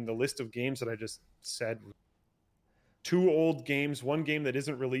 I mean, the list of games that I just said, 2 old games, 1 game that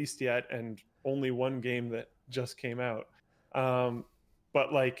isn't released yet, and only 1 game that just came out.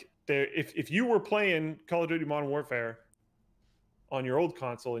 But like, if you were playing Call of Duty Modern Warfare on your old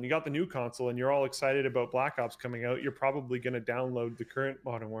console and you got the new console and you're all excited about Black Ops coming out, you're probably going to download the current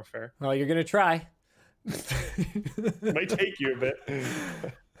Modern Warfare. Well, you're going to try. It might take you a bit.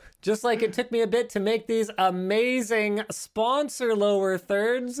 Just like it took me a bit to make these amazing sponsor lower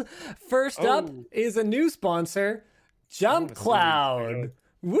thirds. First up is a new sponsor, Jump Cloud.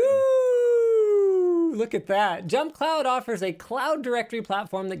 Woo! Look at that. Jump Cloud offers a cloud directory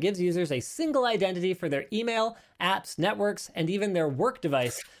platform that gives users a single identity for their email, apps, networks, and even their work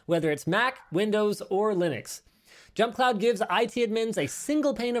device, whether it's Mac, Windows, or Linux. Jump Cloud gives IT admins a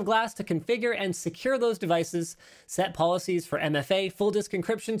single pane of glass to configure and secure those devices, set policies for MFA, full disk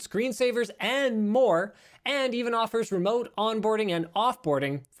encryption, screensavers, and more, and even offers remote onboarding and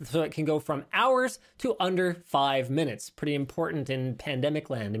offboarding so it can go from hours to under 5 minutes. Pretty important in pandemic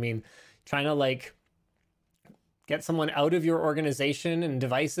land. I mean, trying to get someone out of your organization and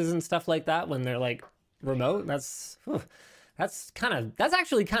devices and stuff like that when they're remote, that's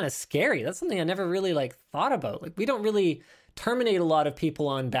actually kind of scary. That's something I never really thought about. We don't really terminate a lot of people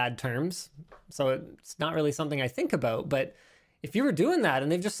on bad terms, so it's not really something I think about. But if you were doing that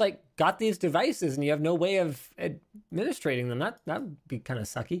and they've just got these devices and you have no way of administrating them, that would be kind of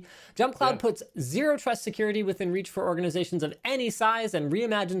sucky. Jump Cloud puts zero trust security within reach for organizations of any size and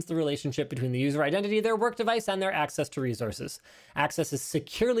reimagines the relationship between the user identity, their work device, and their access to resources. Access is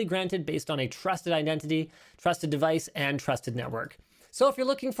securely granted based on a trusted identity, trusted device, and trusted network. So if you're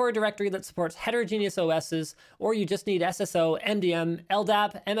looking for a directory that supports heterogeneous OSs, or you just need SSO, MDM,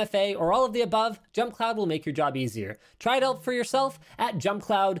 LDAP, MFA, or all of the above, Jump Cloud will make your job easier. Try it out for yourself at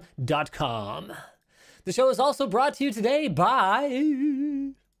jumpcloud.com. The show is also brought to you today by,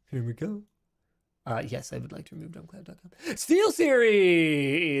 here we go, Yes, I would like to remove dumbcloud.com. Steel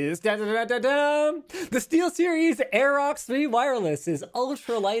Series! Da, da, da, da, da. The Steel Series Aerox 3 wireless is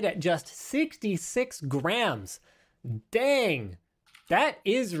ultra light at just 66 grams. Dang, that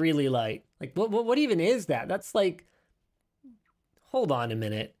is really light. Like, what even is that? That's like, hold on a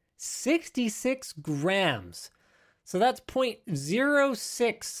minute. 66 grams. So that's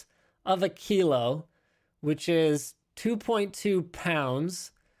 0.06 of a kilo, which is 2.2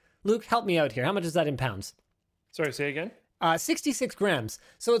 pounds. Luke, help me out here. How much is that in pounds? Sorry, say again? 66 grams.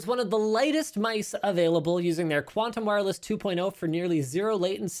 So it's one of the lightest mice available using their Quantum Wireless 2.0 for nearly zero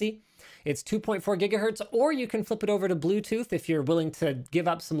latency. It's 2.4 gigahertz, or you can flip it over to Bluetooth if you're willing to give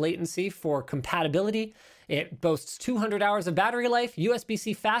up some latency for compatibility. It boasts 200 hours of battery life,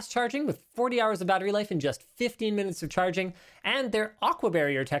 USB-C fast charging with 40 hours of battery life in just 15 minutes of charging, and their Aqua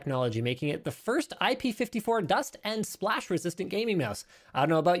Barrier technology, making it the first IP54 dust and splash-resistant gaming mouse. I don't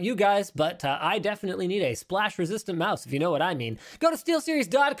know about you guys, but I definitely need a splash-resistant mouse, if you know what I mean. Go to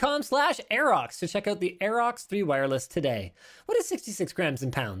steelseries.com/Aerox to check out the Aerox 3 wireless today. What is 66 grams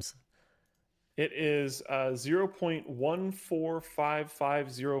in pounds? It is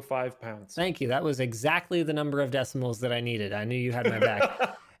 0.145505 pounds. Thank you. That was exactly the number of decimals that I needed. I knew you had my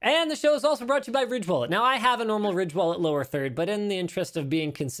back. And the show is also brought to you by Ridge Wallet. Now, I have a normal Ridge Wallet lower third, but in the interest of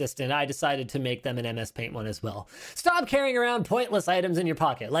being consistent, I decided to make them an MS Paint one as well. Stop carrying around pointless items in your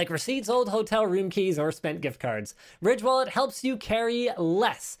pocket, like receipts, old hotel room keys, or spent gift cards. Ridge Wallet helps you carry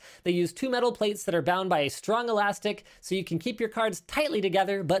less. They use 2 metal plates that are bound by a strong elastic, so you can keep your cards tightly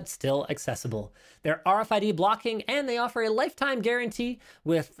together, but still accessible. They're RFID blocking, and they offer a lifetime guarantee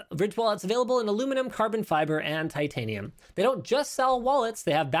with Ridge Wallets available in aluminum, carbon fiber, and titanium. They don't just sell wallets,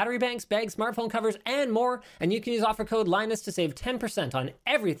 they have battery banks, bags, smartphone covers, and more. And you can use offer code Linus to save 10% on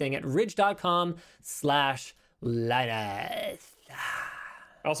everything at ridge.com/Linus.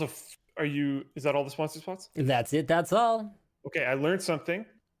 Also, is that all the sponsor spots? That's it. That's all. Okay, I learned something.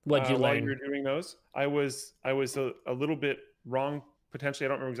 What'd you while learn? you were doing those? I was a little bit wrong. Potentially, I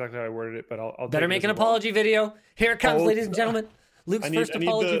don't remember exactly how I worded it, but I'll better make an apology video. Here it comes, ladies and gentlemen. Luke's first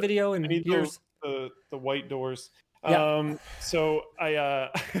apology video in years. The white doors. Yep. So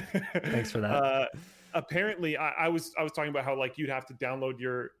I Thanks for that. Apparently I was talking about how like you'd have to download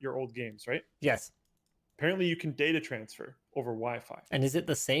your old games, right? Yes. Apparently you can data transfer over Wi-Fi. And is it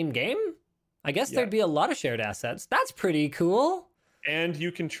the same game? I guess there'd be a lot of shared assets. That's pretty cool. And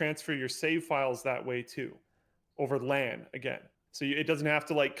you can transfer your save files that way too, over LAN again. So it doesn't have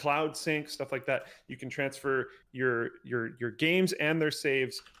to like cloud sync, stuff like that. You can transfer your games and their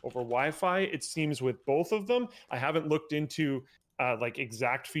saves over Wi-Fi. It seems with both of them. I haven't looked into like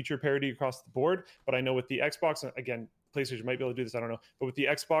exact feature parity across the board, but I know with the Xbox, again, PlayStation might be able to do this. I don't know, but with the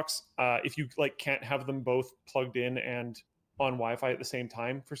Xbox, if you like can't have them both plugged in and on Wi-Fi at the same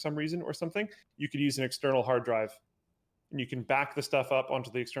time for some reason or something, you could use an external hard drive. And you can back the stuff up onto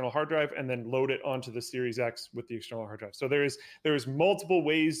the external hard drive and then load it onto the Series X with the external hard drive. So there is multiple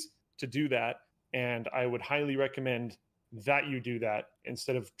ways to do that, and I would highly recommend that you do that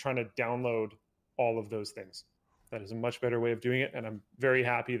instead of trying to download all of those things. That is a much better way of doing it, and I'm very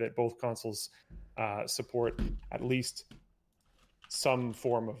happy that both consoles support at least some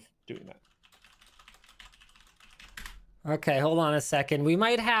form of doing that. Okay, hold on a second. We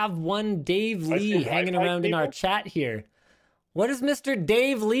might have one Dave Lee hanging around in our chat here. What is Mr.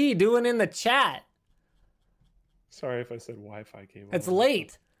 Dave Lee doing in the chat? Sorry if I said Wi-Fi cable. It's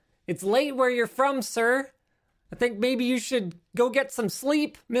late. It's late where you're from, sir. I think maybe you should go get some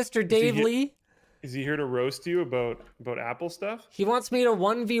sleep, Mr. Dave Lee. Is he here to roast you about Apple stuff? He wants me to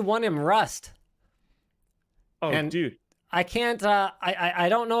 1v1 him Rust. Oh, and dude. I can't I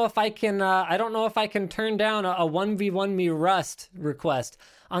don't know if I can turn down a 1v1 me Rust request.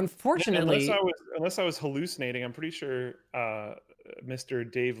 Unfortunately, unless I was hallucinating, I'm pretty sure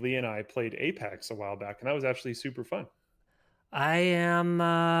Mr. Dave Lee and I played Apex a while back, and that was actually super fun. We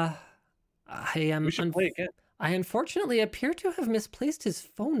should play again. I unfortunately appear to have misplaced his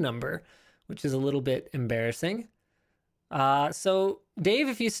phone number, which is a little bit embarrassing. So Dave,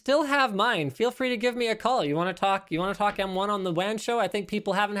 if you still have mine, feel free to give me a call. You want to talk M1 on the WAN show? I think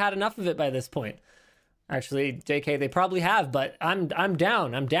people haven't had enough of it by this point. Actually, JK, they probably have, but I'm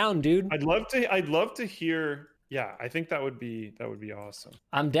down. I'm down, dude. I'd love to hear. Yeah, I think that would be awesome.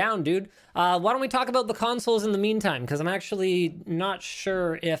 I'm down, dude. Why don't we talk about the consoles in the meantime? Because I'm actually not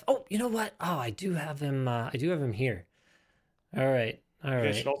sure if. Oh, you know what? Oh, I do have him. I do have him here. All right.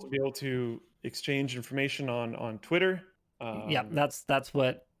 You should also be able to exchange information on Twitter. Yeah, that's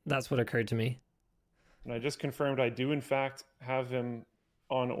what occurred to me. And I just confirmed I do in fact have him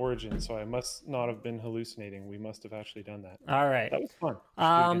on Origin, so I must not have been hallucinating. We must have actually done that. All right. That was fun.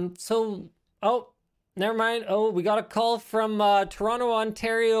 So Oh, never mind. Oh, we got a call from Toronto,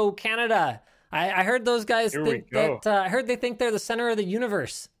 Ontario, Canada. I heard those guys Here think we go. that. I heard they think they're the center of the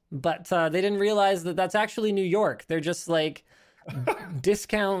universe, but they didn't realize that that's actually New York. They're just like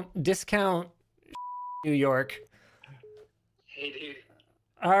discount New York. Hey, dude.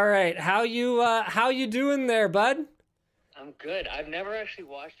 All right, how you doing there, bud? I'm good. I've never actually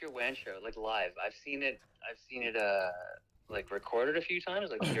watched your WAN show like live. I've seen it like recorded a few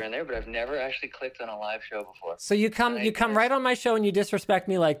times, like here and there, but I've never actually clicked on a live show before. So you come right on my show and you disrespect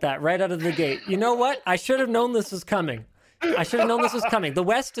me like that right out of the gate. You know what? I should have known this was coming. The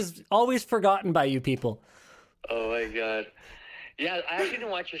West is always forgotten by you people. Oh my god. Yeah, I actually didn't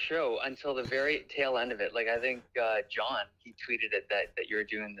watch your show until the very tail end of it. Like, I think John, he tweeted it that you were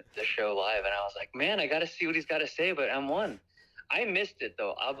doing the show live, and I was like, man, I got to see what he's got to say about M1. I missed it,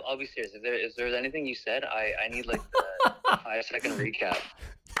 though. I'll be serious. If there's anything you said, I need, like, the 5-second recap.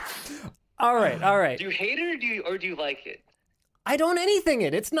 All right. Do you hate it, or do you like it? I don't anything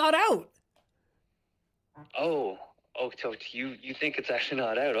it. It's not out. Oh, so you think it's actually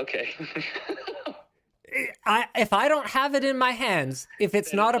not out. Okay. If I don't have it in my hands, if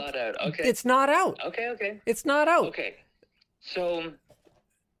it's not out. Okay. It's not out. Okay. It's not out. Okay. So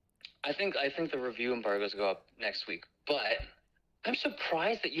I think the review embargoes go up next week, but I'm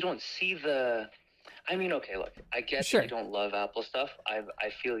surprised that you don't see the. I mean, okay, look, I get that you don't love Apple stuff. I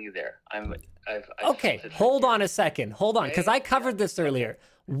feel you there. I've okay, hold on a second. Hold on, because I covered this earlier.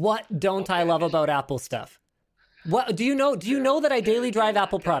 What don't I love about Apple stuff? What do you know? Do you know that I daily drive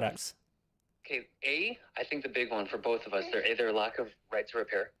Apple products? Okay, I think the big one for both of us, they're either lack of right to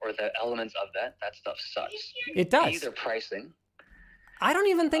repair or the elements of that stuff sucks. It does. Either pricing. I don't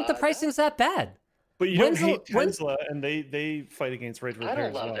even think the pricing's that bad. But you don't hate Tesla, and they fight against right to repair. I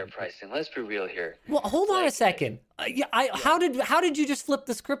don't love their pricing. Let's be real here. Well, hold on a second. How did you just flip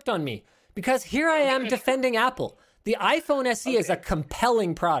the script on me? Because here I am defending Apple. The iPhone SE is a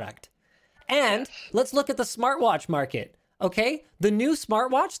compelling product. And let's look at the smartwatch market. Okay, the new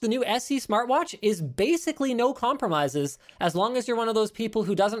smartwatch, the new SE smartwatch is basically no compromises as long as you're one of those people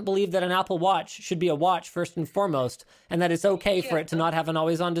who doesn't believe that an Apple Watch should be a watch first and foremost, and that it's okay for it to not have an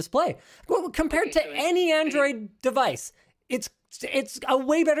always-on display. Well, compared to any Android device, it's a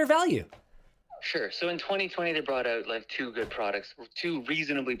way better value. Sure. So in 2020, they brought out like two good products, two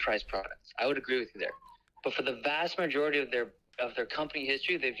reasonably priced products. I would agree with you there. But for the vast majority of their company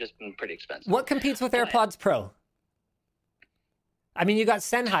history, they've just been pretty expensive. What competes with AirPods Pro? I mean, you got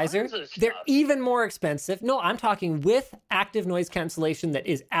Sennheiser. They're even more expensive. No, I'm talking with active noise cancellation that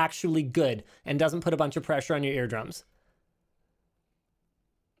is actually good and doesn't put a bunch of pressure on your eardrums.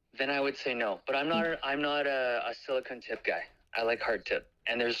 Then I would say no. But I'm not a silicone tip guy. I like hard tip.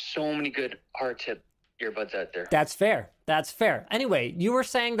 And there's so many good hard tip earbuds out there. That's fair. Anyway, you were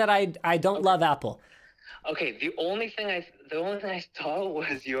saying that I don't love Apple. Okay, the only thing I saw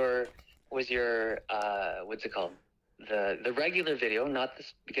was your what's it called? The regular video, not the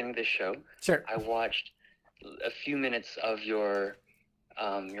beginning of this show. Sure. I watched a few minutes of your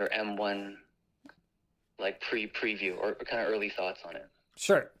M1 like preview or kind of early thoughts on it.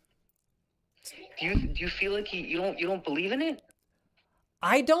 Sure. Do you feel like you don't believe in it?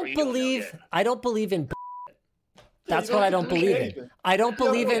 I don't believe in. That's what I don't believe in. I don't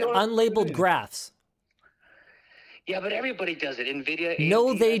believe in unlabeled graphs. Yeah, but everybody does it. NVIDIA.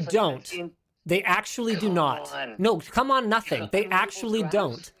 No, AMD, they don't. They actually do not. No, come on, nothing. They actually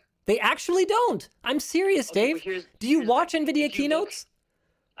don't. They actually don't. I'm serious, Dave. Do you watch NVIDIA keynotes?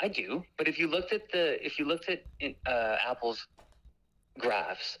 I do, but if you looked at Apple's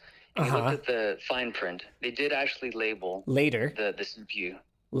graphs, and you looked at the fine print, they did actually label later the CPU.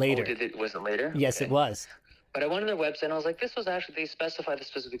 Later. Oh, was it later? Yes, okay. It was. But I went on their website and I was like, this was actually, they specified the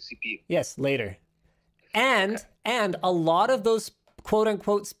specific CPU. Yes, later. And a lot of those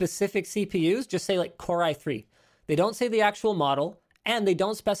quote-unquote specific CPUs just say like Core i3. They don't say the actual model, and they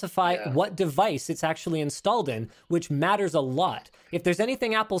don't specify what device it's actually installed in, which matters a lot. If there's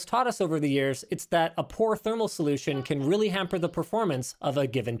anything Apple's taught us over the years, it's that a poor thermal solution can really hamper the performance of a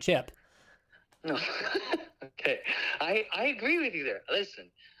given chip. No. Okay. I agree with you there. Listen,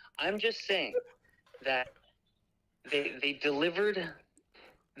 I'm just saying that they delivered,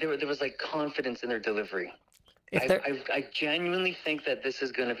 there was like confidence in their delivery. I genuinely think that this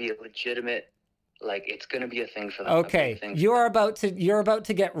is going to be a legitimate, like it's going to be a thing for them. Okay, you're about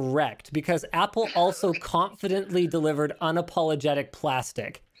to get wrecked because Apple also confidently delivered unapologetic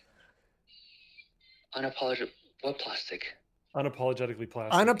plastic. What plastic? Unapologetically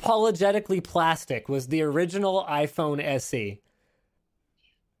plastic. Unapologetically plastic was the original iPhone SE.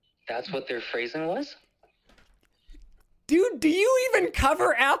 That's what their phrasing was? Dude, do you even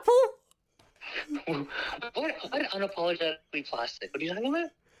cover Apple? What unapologetically plastic? What are you talking about?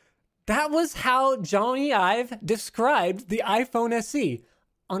 That was how Johnny Ive described the iPhone SE.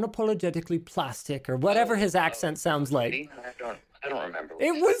 Unapologetically plastic, or whatever his accent sounds like. I don't remember.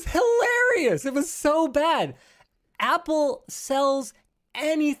 It was hilarious. It was so bad. Apple sells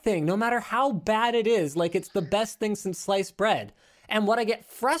anything, no matter how bad it is, like it's the best thing since sliced bread. And what I get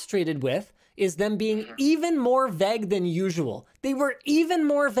frustrated with is them being even more vague than usual. They were even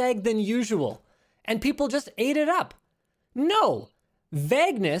more vague than usual. And people just ate it up. No,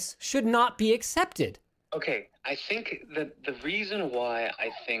 vagueness should not be accepted. Okay, I think that the reason why I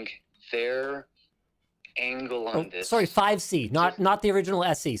think their angle on this... Sorry, 5C, not the original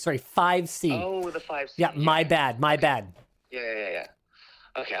SE. Sorry, 5C. Oh, the 5C. Yeah, my bad. Yeah.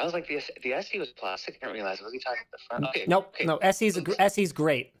 Okay, I was like, the SE was plastic. I didn't realize. Was he talking about the front? Okay. Nope, okay. no, SE's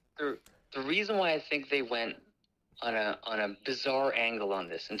great. The reason why I think they went on a bizarre angle on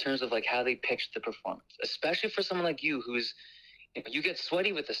this, in terms of like how they pitched the performance, especially for someone like you who's, you get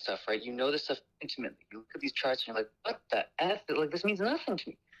sweaty with this stuff, right? You know this stuff intimately. You look at these charts and you're like, what the F? Like, this means nothing to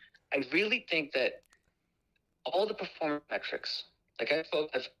me. I really think that all the performance metrics, like I've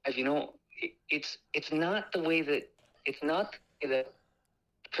you know, it's not the way that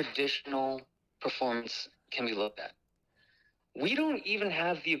traditional performance can be looked at. We don't even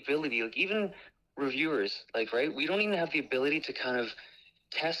have the ability, like even reviewers, like, right? We don't even have the ability to kind of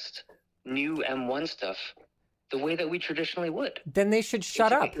test new M1 stuff the way that we traditionally would. Then they should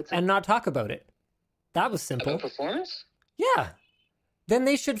shut up and not talk about it. That was simple. About performance? Yeah. Then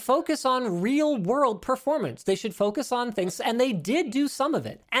they should focus on real world performance. They should focus on things, and they did do some of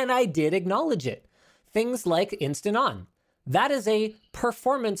it, and I did acknowledge it. Things like Instant On. That is a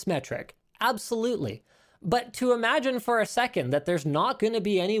performance metric. Absolutely. But to imagine for a second that there's not going to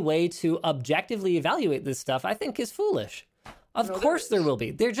be any way to objectively evaluate this stuff, I think is foolish. Of course there will be.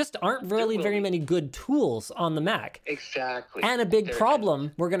 There just aren't really very many good tools on the Mac. Exactly. And a big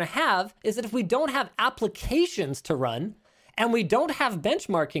problem we're going to have is that if we don't have applications to run and we don't have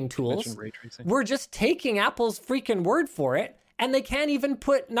benchmarking tools, we're just taking Apple's freaking word for it, and they can't even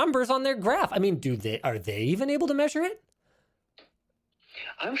put numbers on their graph. I mean, are they even able to measure it?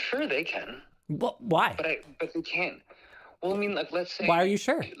 I'm sure they can. Well, why? But they can't. Well, I mean, like, let's say... Why are you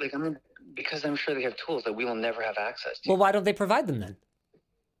sure? Like, I mean, because I'm sure they have tools that we will never have access to. Well, why don't they provide them then?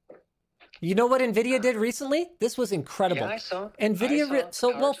 You know what NVIDIA did recently? This was incredible. Yeah, I saw.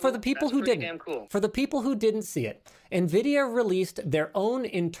 For the people who didn't, damn cool. For the people who didn't see it, NVIDIA released their own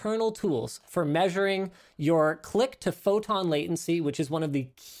internal tools for measuring your click to photon latency, which is one of the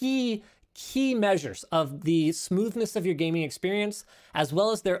key measures of the smoothness of your gaming experience, as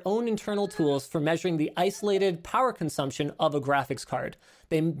well as their own internal tools for measuring the isolated power consumption of a graphics card.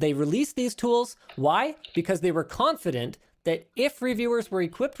 They released these tools. Why? Because they were confident that if reviewers were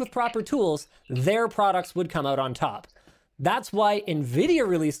equipped with proper tools, their products would come out on top. That's why NVIDIA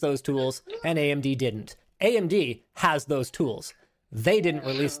released those tools and AMD didn't. AMD has those tools. They didn't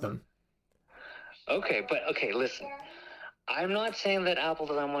release them. Okay, listen. I'm not saying that Apple's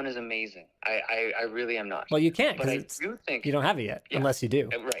M1 is amazing. I really am not. Well, you can't, but I because do think you don't have it yet, unless you do.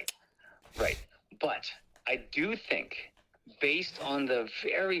 Right. But I do think, based on the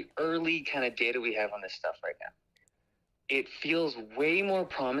very early kind of data we have on this stuff right now, it feels way more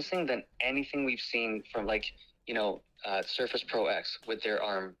promising than anything we've seen from, like, Surface Pro X with their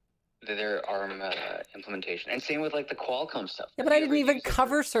ARM implementation, and same with like the Qualcomm stuff. Yeah, but I didn't even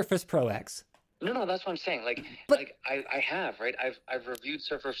cover Surface Pro X. No, that's what I'm saying. I have, right? I've reviewed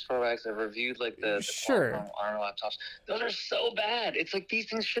Surface Pro X. I've reviewed like the Qualcomm ARM laptops. Those are so bad. It's like these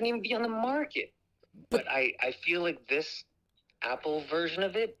things shouldn't even be on the market. But I feel like this Apple version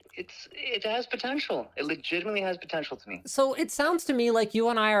of it has potential. It legitimately has potential to me. So it sounds to me like you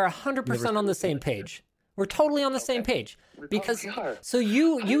and I are 100% on the same page. We're totally on the same page. Because so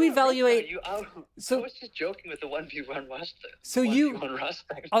you evaluate. I was just joking with the 1v1 Rust.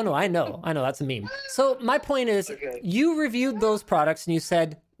 Oh no, I know that's a meme. So my point is, you reviewed those products and you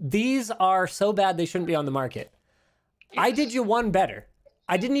said these are so bad they shouldn't be on the market. Yes. I did you one better.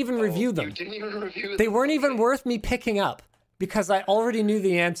 I didn't even review them. You didn't even review them. They weren't even worth me picking up, because I already knew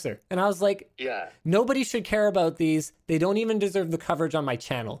the answer. And I was like, nobody should care about these. They don't even deserve the coverage on my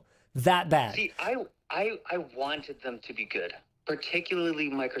channel. That bad. See, I wanted them to be good, particularly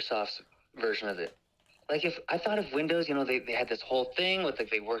Microsoft's version of it. Like, if I thought of Windows, they had this whole thing with, like,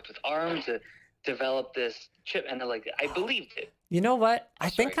 they worked with ARM to develop this chip, and they're like, I believed it. You know what? I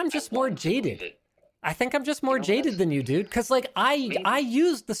think I'm just more jaded. I think I'm just more jaded than you, dude. Because, like, I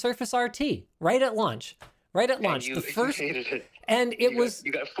used the Surface RT right at launch. The first, And it was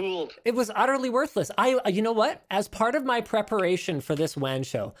you got fooled. It was utterly worthless. You know what? As part of my preparation for this WAN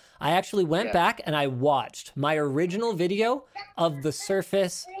show, I actually went back and I watched my original video of the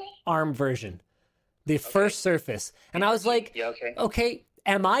Surface ARM version, the first Surface. And I was like, okay,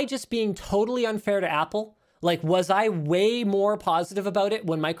 am I just being totally unfair to Apple? Like, was I way more positive about it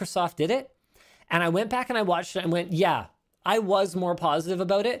when Microsoft did it? And I went back and I watched it and went, yeah, I was more positive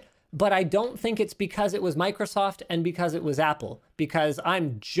about it. But I don't think it's because it was Microsoft and because it was Apple, because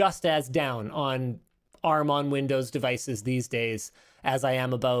I'm just as down on ARM on Windows devices these days as I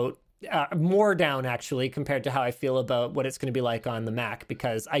am about, more down actually, compared to how I feel about what it's going to be like on the Mac,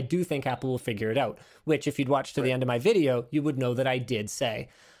 because I do think Apple will figure it out, which if you'd watched to the end of my video, you would know that I did say.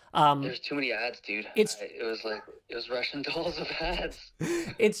 There's too many ads, dude. It was Russian dolls of ads.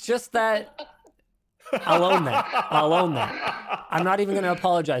 It's just that... I'll own that. I'm not even going to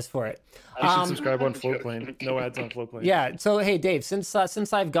apologize for it. You should subscribe on Floatplane. No ads on Floatplane. Yeah. So, hey, Dave, since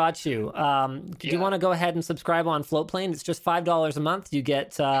I've got you, do you want to go ahead and subscribe on Floatplane? It's just $5 a month. You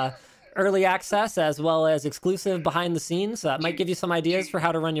get early access as well as exclusive behind the scenes. Might give you some ideas for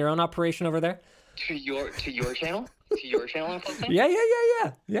how to run your own operation over there. To your channel? To your channel on Floatplane?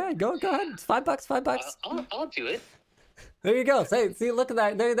 Yeah, go ahead. It's $5. I'll do it. There you go. See, look at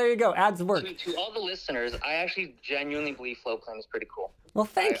that. There you go. Ads work. To all the listeners, I actually genuinely believe Floatplane is pretty cool. Well,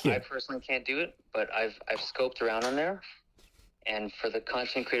 thank you. I personally can't do it, but I've scoped around on there, and for the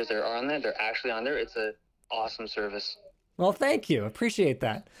content creators that are on there, they're actually on there. It's an awesome service. Well, thank you. Appreciate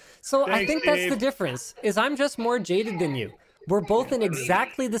that. So I think that's the difference, is I'm just more jaded than you. We're both in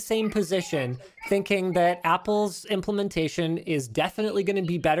exactly the same position, thinking that Apple's implementation is definitely going to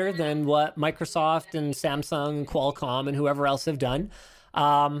be better than what Microsoft and Samsung and Qualcomm and whoever else have done.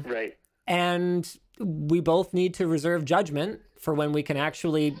 Right. And we both need to reserve judgment for when we can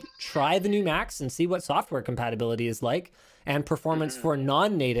actually try the new Macs and see what software compatibility is like and performance for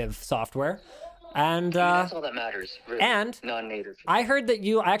non-native software. And that's all that matters. Really. And non-native. I heard that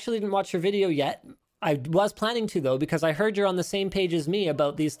I actually didn't watch your video yet. I was planning to, though, because I heard you're on the same page as me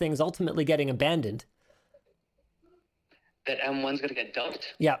about these things ultimately getting abandoned. That M1's going to get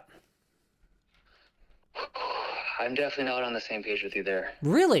dumped? Yeah. I'm definitely not on the same page with you there.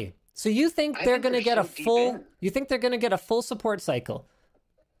 Really? So you think they're going to get a full... in. You think they're going to get a full support cycle?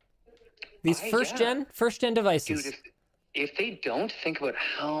 These first gen devices. Dude, if they don't, think about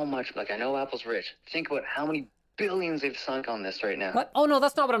how much... Like, I know Apple's rich. Think about how many billions they've sunk on this right now. What? Oh, no,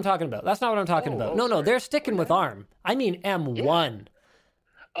 that's not what I'm talking about. That's not what I'm talking about. No, sorry. they're sticking with ARM. I mean M1. Yeah.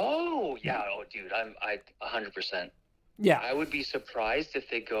 Oh, yeah. Oh, dude, I 100%. Yeah. I would be surprised if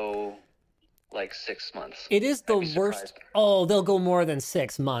they go like 6 months. It is the worst. Oh, they'll go more than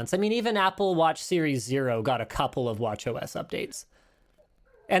 6 months. I mean, even Apple Watch Series 0 got a couple of watchOS updates.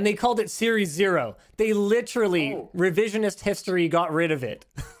 And they called it Series 0. They literally, revisionist history, got rid of it.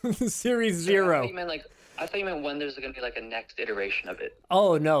 Series 0. I thought you meant when there's going to be like a next iteration of it.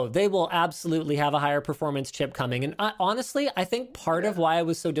 Oh, no. They will absolutely have a higher performance chip coming. And honestly, I think part of why I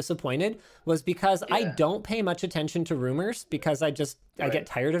was so disappointed was because I don't pay much attention to rumors because I get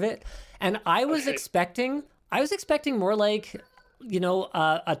tired of it. And I was expecting more like,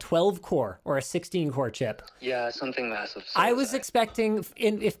 a 12 core or a 16 core chip. Yeah, something massive. So I was expecting,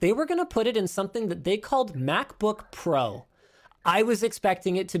 if they were going to put it in something that they called MacBook Pro, I was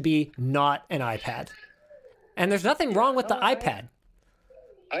expecting it to be not an iPad. And there's nothing wrong with the iPad.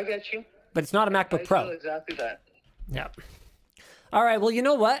 I get you. But it's not a MacBook Pro. Exactly that. Yeah. All right. Well, you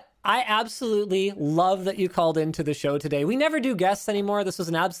know what? I absolutely love that you called into the show today. We never do guests anymore. This was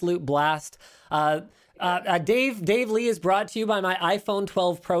an absolute blast. Dave Lee is brought to you by my iPhone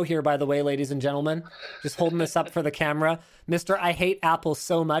 12 Pro here, by the way, ladies and gentlemen. Just holding this up for the camera. Mr. I hate Apple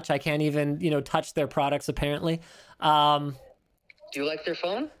so much I can't even, touch their products, apparently. Do you like their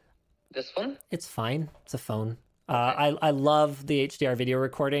phone? This phone? It's fine. It's a phone. I love the HDR video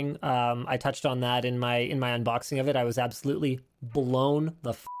recording. I touched on that in my unboxing of it. I was absolutely blown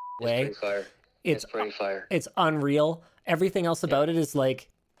the away. It's pretty fire. It's pretty fire. It's unreal. Everything else about it is like,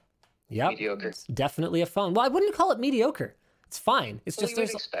 mediocre. It's definitely a phone. Well, I wouldn't call it mediocre. It's fine. It's just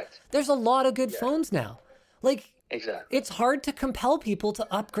there's a lot of good phones now. Like, exactly. It's hard to compel people to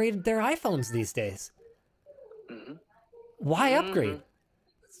upgrade their iPhones these days. Mm-hmm. Why upgrade?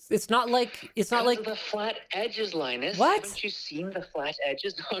 It's not like the flat edges, Linus. What? Haven't you seen the flat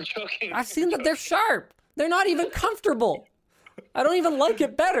edges? No, I'm joking. I've seen that they're sharp. They're not even comfortable. I don't even like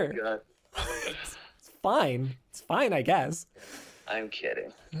it better. God. It's fine. It's fine, I guess. I'm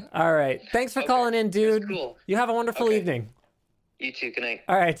kidding. All right. Thanks for calling in, dude. Cool. You have a wonderful evening. You too. Good night.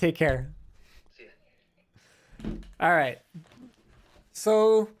 All right. Take care. See ya. All right.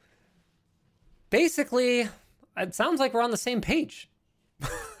 So basically, it sounds like we're on the same page.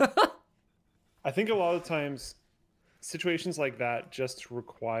 I think a lot of times situations like that just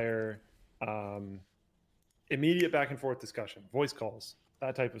require immediate back and forth discussion, voice calls,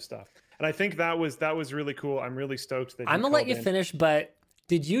 that type of stuff. And I think that was really cool. I'm really stoked that I'm gonna let you finish, but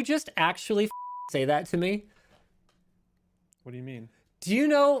did you just actually say that to me? What do you mean? Do you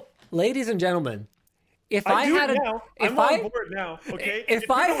know, ladies and gentlemen, if I had I'm on board now, okay? If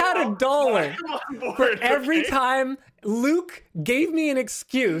I had $1 for every time Luke gave me an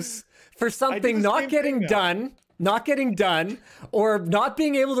excuse for something not getting done, or not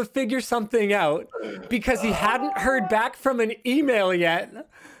being able to figure something out because he hadn't heard back from an email yet,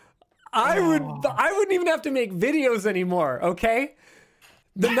 I wouldn't even have to make videos anymore, okay?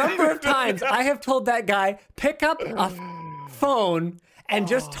 The number of times I have told that guy, pick up a phone and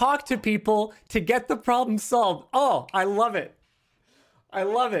just talk to people to get the problem solved. Oh, I love it. I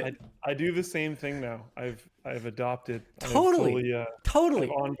love it. I do the same thing now. I've adopted. Totally. I've Totally.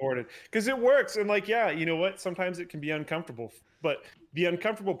 onboarded because it works. And like, yeah, you know what? Sometimes it can be uncomfortable, but the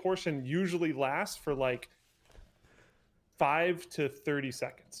uncomfortable portion usually lasts for like 5 to 30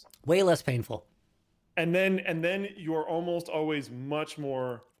 seconds. Way less painful. And then you're almost always much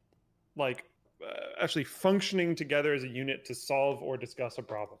more like actually functioning together as a unit to solve or discuss a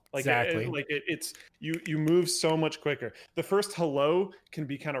problem. Like exactly. It's you move so much quicker. The first hello can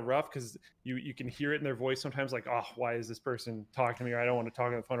be kind of rough because you can hear it in their voice sometimes, like, oh, why is this person talking to me? Or I don't want to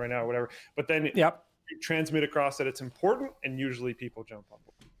talk on the phone right now, or whatever. But then you transmit across that it's important, and usually people jump on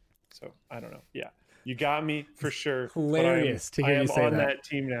board. So I don't know. Yeah, you got me for sure. Hilarious to hear you say that. I am on that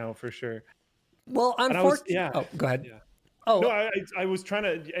team now for sure. Well, unfortunately, oh, go ahead. Yeah. Oh no, I was trying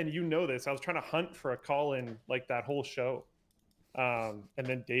to, and you know this, I was trying to hunt for a call in like that whole show. And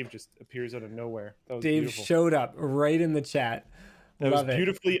then Dave just appears out of nowhere. That was Dave beautiful. Showed up right in the chat. That was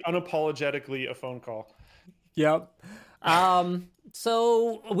beautifully, unapologetically a phone call. Yep.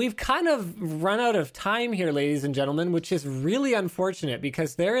 So we've kind of run out of time here, ladies and gentlemen, which is really unfortunate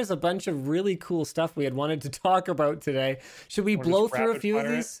because there is a bunch of really cool stuff we had wanted to talk about today. Should we blow through a few of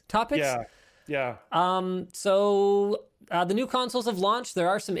these topics? Yeah. So the new consoles have launched. There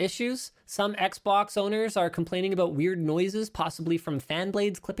are some issues. Some Xbox owners are complaining about weird noises, possibly from fan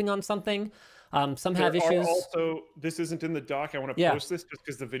blades clipping on something. Some have issues. Also, this isn't in the doc. I want to post this just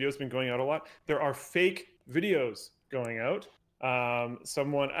because the video's been going out a lot. There are fake videos going out.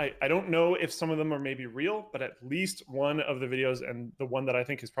 I don't know if some of them are maybe real, but at least one of the videos, and the one that I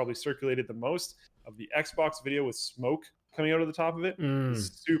think has probably circulated the most, of the Xbox video with smoke coming out of the top of it,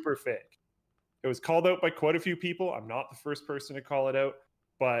 is super fake. It was called out by quite a few people. I'm not the first person to call it out,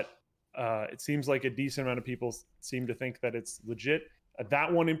 but it seems like a decent amount of people seem to think that it's legit.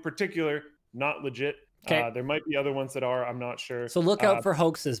 That one in particular, not legit. Okay. There might be other ones that are. I'm not sure. So look out for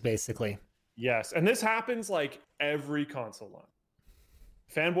hoaxes, basically. Yes, and this happens like every console launch.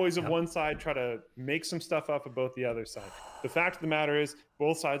 Fanboys of one side try to make some stuff up about the other side. The fact of the matter is,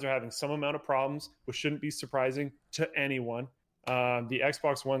 both sides are having some amount of problems, which shouldn't be surprising to anyone. The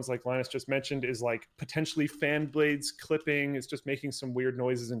Xbox Ones, like Linus just mentioned, is like potentially fan blades clipping. It's just making some weird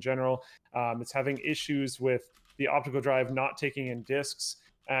noises in general. It's having issues with the optical drive not taking in discs,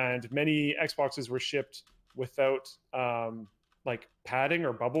 and many Xboxes were shipped without like padding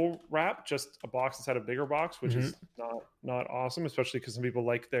or bubble wrap, just a box inside a bigger box, which is not awesome, especially because some people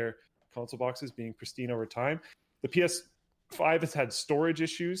like their console boxes being pristine over time. The PS5 has had storage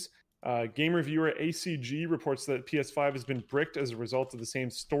issues. Game reviewer ACG reports that PS5 has been bricked as a result of the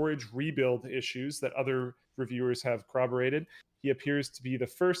same storage rebuild issues that other reviewers have corroborated. He appears to be the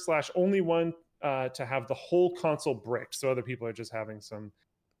first / only one to have the whole console bricked. So other people are just having some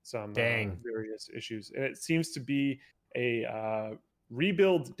various issues. And it seems to be a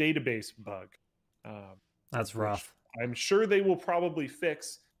rebuild database bug. That's rough. I'm sure they will probably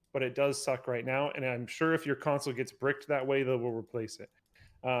fix, but it does suck right now. And I'm sure if your console gets bricked that way, they will replace it.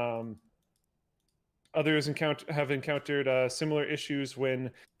 Others have encountered similar issues when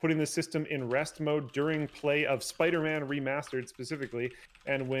putting the system in rest mode during play of Spider-Man Remastered specifically,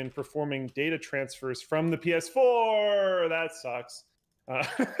 and when performing data transfers from the PS4. That sucks.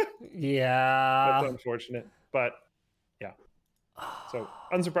 Yeah. That's unfortunate. But yeah. So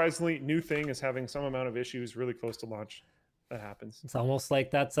unsurprisingly, new thing is having some amount of issues really close to launch. That happens. It's almost like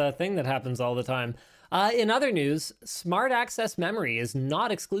that's a thing that happens all the time. In other news, Smart Access Memory is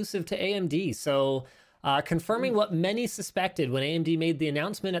not exclusive to AMD. So confirming what many suspected when AMD made the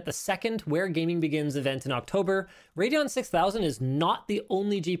announcement at the second Where Gaming Begins event in October, Radeon 6000 is not the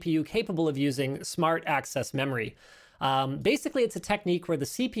only GPU capable of using Smart Access Memory. Basically, it's a technique where the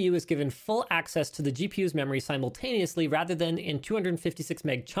CPU is given full access to the GPU's memory simultaneously rather than in 256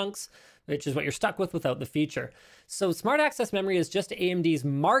 meg chunks, which is what you're stuck with without the feature. So Smart Access Memory is just AMD's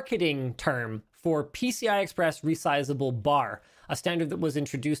marketing term for PCI Express resizable bar, a standard that was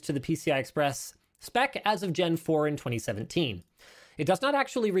introduced to the PCI Express spec as of Gen 4 in 2017. It does not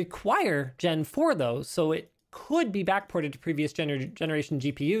actually require Gen 4 though, so it could be backported to previous generation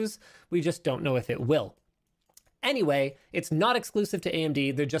GPUs. We just don't know if it will. Anyway, it's not exclusive to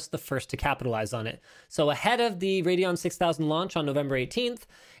AMD. They're just the first to capitalize on it. So ahead of the Radeon 6000 launch on November 18th,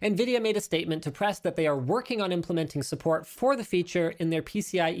 NVIDIA made a statement to press that they are working on implementing support for the feature in their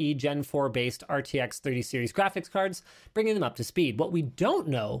PCIe Gen 4 based RTX 30 series graphics cards, bringing them up to speed. What we don't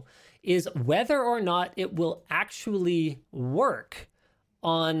know is whether or not it will actually work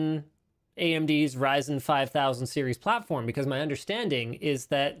on AMD's Ryzen 5000 series platform, because my understanding is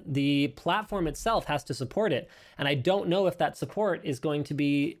that the platform itself has to support it. And I don't know if that support is going to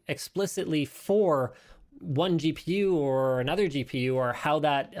be explicitly for one GPU or another GPU, or how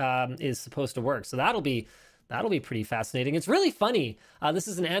that is supposed to work. So that'll be pretty fascinating. It's really funny. This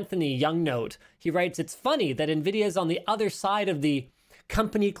is an Anthony Young note. He writes, "It's funny that NVIDIA is on the other side of the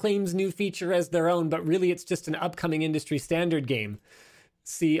company claims new feature as their own, but really it's just an upcoming industry standard game.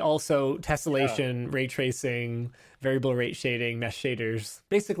 See also tessellation, ray tracing, variable rate shading, mesh shaders,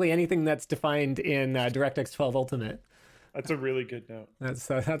 basically anything that's defined in DirectX 12 Ultimate." That's a really good note.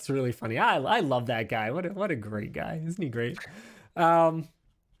 That's really funny. I love that guy. What a great guy. Isn't he great? And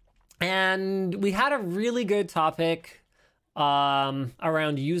we had a really good topic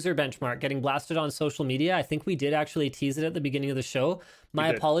around user benchmark getting blasted on social media. I think we did actually tease it at the beginning of the show. My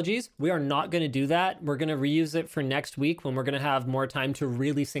apologies. We are not going to do that. We're going to reuse it for next week when we're going to have more time to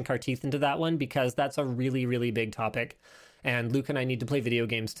really sink our teeth into that one, because that's a really, really big topic. And Luke and I need to play video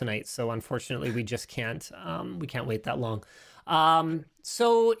games tonight. So unfortunately, we just can't, we can't wait that long.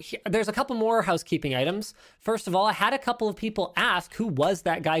 There's a couple more housekeeping items. First of all, I had a couple of people ask who was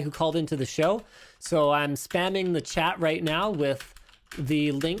that guy who called into the show. So I'm spamming the chat right now with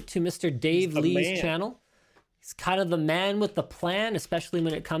the link to Mr. Dave Lee's channel. He's kind of the man with the plan, especially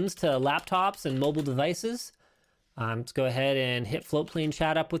when it comes to laptops and mobile devices. Let's go ahead and hit Floatplane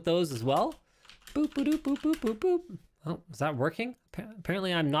chat up with those as well. Boop, boop, boop, boop, boop, boop, boop. Oh, is that working?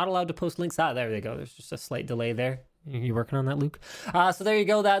 Apparently I'm not allowed to post links. There they go. There's just a slight delay there. You working on that, Luke? So there you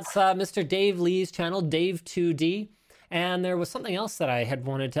go. That's Mr. Dave Lee's channel, Dave2D. And there was something else that I had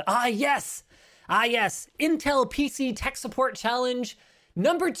wanted to... yes! Intel PC Tech Support Challenge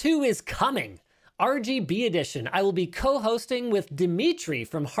number 2 is coming. RGB edition. I will be co-hosting with Dimitri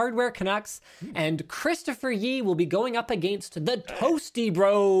from Hardware Canucks, and Christopher Yee will be going up against the Toasty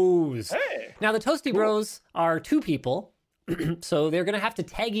Bros. Hey. Now, the Toasty Bros are 2 people, so they're going to have to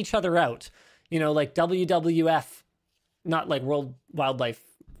tag each other out. You know, like WWF, not like World Wildlife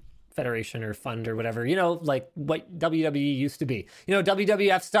Federation or Fund or whatever, you know, like what WWE used to be, you know,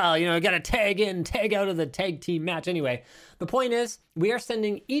 WWF style, you know, you got to tag in, tag out of the tag team match. Anyway, the point is we are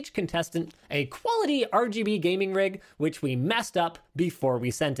sending each contestant a quality RGB gaming rig, which we messed up before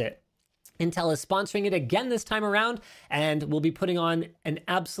we sent it. Intel is sponsoring it again this time around, and we'll be putting on an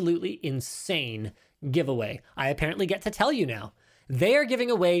absolutely insane giveaway. I apparently get to tell you now. They are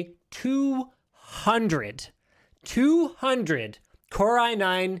giving away 200 Core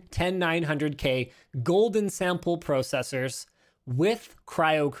i9-10900K golden sample processors with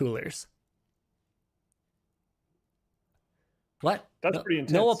cryo coolers. What? That's pretty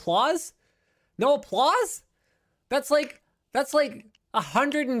intense. No applause? No applause? That's like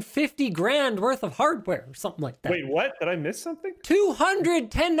 150 grand worth of hardware or something like that. Wait, what? Did I miss something? 200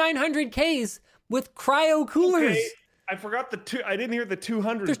 10900Ks with cryo coolers. Okay. I forgot I didn't hear the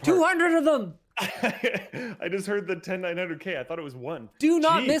 200. There's part. 200 of them. I just heard the 10900K. I thought it was one. Do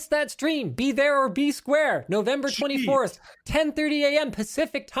not miss that stream. Be there or be square. November 24th, 10:30 a.m.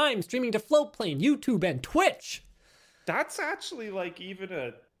 Pacific time, streaming to Floatplane, YouTube, and Twitch. That's actually like even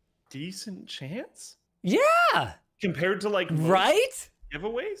a decent chance? Yeah. Compared to like right?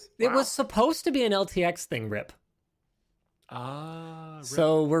 Giveaways? Wow. It was supposed to be an LTX thing, Rip.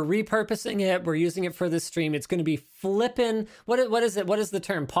 So we're repurposing it. We're using it for this stream. It's going to be flipping. What is it? What is the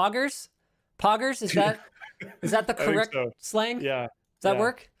term? Poggers? Poggers? Is that the correct slang? Yeah. Does that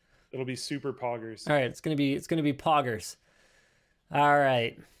work? It'll be super poggers. All right. It's going to be poggers. All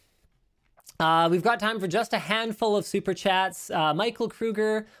right. We've got time for just a handful of super chats. Michael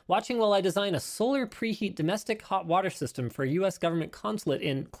Kruger, watching while I design a solar preheat domestic hot water system for a U.S. government consulate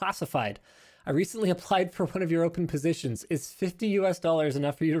in classified. I recently applied for one of your open positions. Is $50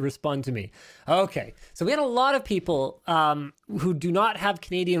 enough for you to respond to me? Okay. So we had a lot of people who do not have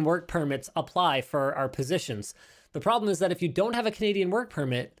Canadian work permits apply for our positions. The problem is that if you don't have a Canadian work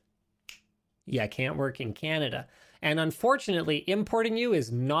permit, you can't work in Canada. And unfortunately, importing you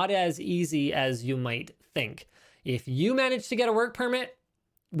is not as easy as you might think. If you manage to get a work permit,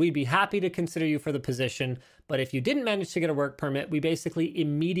 we'd be happy to consider you for the position. But if you didn't manage to get a work permit, we basically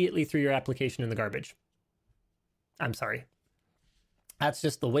immediately threw your application in the garbage. I'm sorry. That's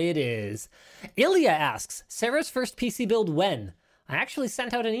just the way it is. Ilya asks, Sarah's first PC build when? I actually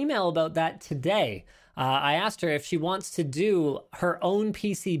sent out an email about that today. I asked her if she wants to do her own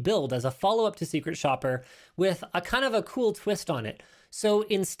PC build as a follow-up to Secret Shopper with a kind of a cool twist on it. So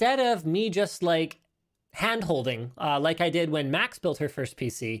instead of me just like hand-holding, like I did when Max built her first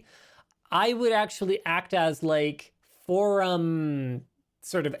PC, I would actually act as like forum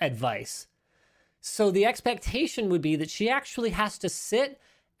sort of advice. So the expectation would be that she actually has to sit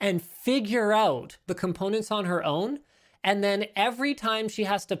and figure out the components on her own. And then every time she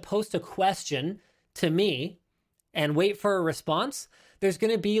has to post a question to me and wait for a response, there's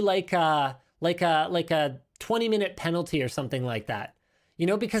going to be like a 20-minute penalty or something like that. You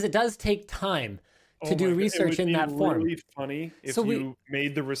know, because it does take time to do research in that form. It would be really funny if you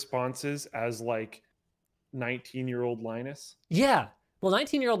made the responses as like 19-year-old Linus. Yeah. Well,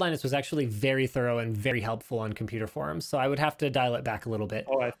 19-year-old Linus was actually very thorough and very helpful on computer forums, so I would have to dial it back a little bit.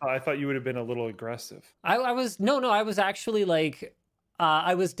 Oh, I thought you would have been a little aggressive. I was actually like,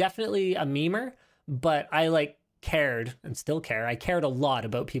 I was definitely a memer, but I like cared and still care. I cared a lot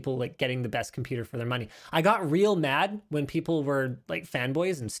about people like getting the best computer for their money. I got real mad when people were like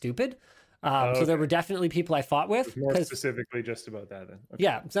fanboys and stupid. So there were definitely people I fought with. More specifically just about that then. Okay.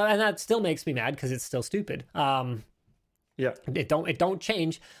 Yeah. So, and that still makes me mad because it's still stupid. Yeah, it don't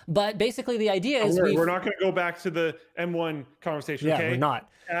change. But basically, the idea is we're not going to go back to the M1 conversation. Yeah, okay? We're not.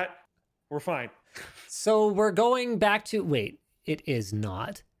 We're fine. So we're going back to wait. It is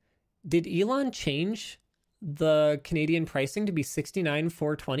not. Did Elon change the Canadian pricing to be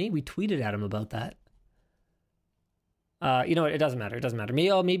 $69,420? We tweeted at him about that. You know what? It doesn't matter. It doesn't matter.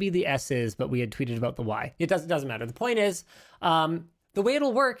 Maybe the S is, but we had tweeted about the Y. It doesn't matter. The point is, the way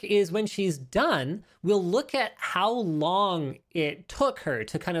it'll work is when she's done, we'll look at how long it took her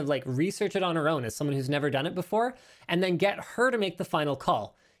to kind of like research it on her own as someone who's never done it before, and then get her to make the final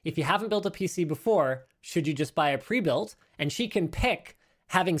call. If you haven't built a PC before, should you just buy a pre-built? And she can pick,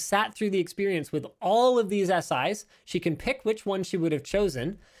 having sat through the experience with all of these SIs, she can pick which one she would have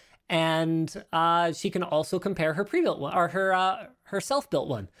chosen. And she can also compare her pre-built one or her self-built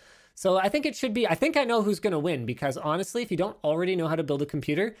one. So I think it should be, I think I know who's going to win, because honestly, if you don't already know how to build a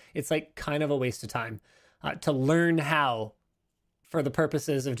computer, it's like kind of a waste of time to learn how for the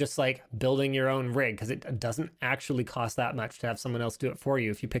purposes of just like building your own rig, because it doesn't actually cost that much to have someone else do it for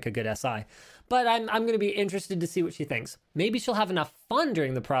you if you pick a good SI. But I'm going to be interested to see what she thinks. Maybe she'll have enough fun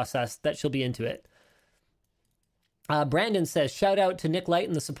during the process that she'll be into it. Brandon says, shout out to Nick Light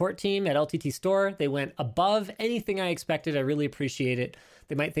and the support team at LTT Store. They went above anything I expected. I really appreciate it.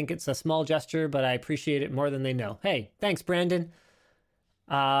 They might think it's a small gesture, but I appreciate it more than they know. Hey, thanks, Brandon.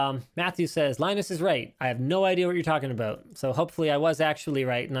 Matthew says, Linus is right. I have no idea what you're talking about. So hopefully I was actually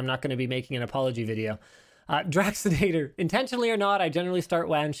right, and I'm not going to be making an apology video. Draxinator, intentionally or not, I generally start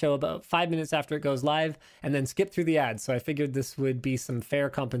WAN show about 5 minutes after it goes live and then skip through the ads. So I figured this would be some fair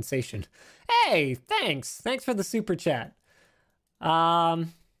compensation. Hey, thanks. Thanks for the super chat. I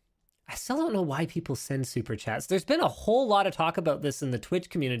still don't know why people send super chats. There's been a whole lot of talk about this in the Twitch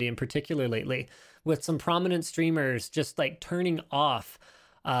community in particular lately, with some prominent streamers just like turning off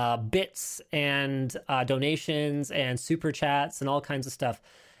bits and donations and super chats and all kinds of stuff.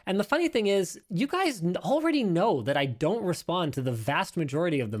 And the funny thing is, you guys already know that I don't respond to the vast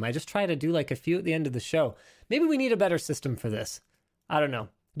majority of them. I just try to do like a few at the end of the show. Maybe we need a better system for this. I don't know.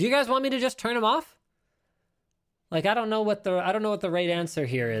 Do you guys want me to just turn them off? Like, I don't know what the right answer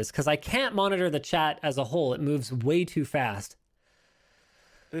here is, because I can't monitor the chat as a whole. It moves way too fast.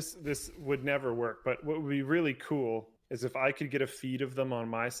 This would never work. But what would be really cool is if I could get a feed of them on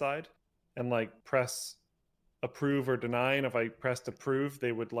my side and like press approve or deny, and if I pressed approve,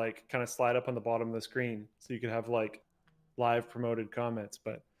 they would like kind of slide up on the bottom of the screen, so you could have like live promoted comments.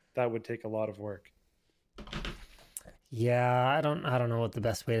 But that would take a lot of work. Yeah, I don't know what the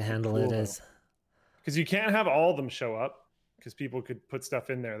best way to handle it is, because you can't have all of them show up, because people could put stuff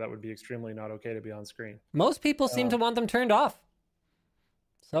in there that would be extremely not okay to be on screen. Most people seem to want them turned off.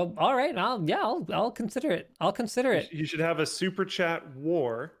 So all right, I'll consider it. I'll consider it. You should have a super chat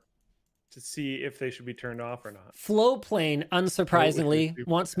war to see if they should be turned off or not. Floatplane, unsurprisingly,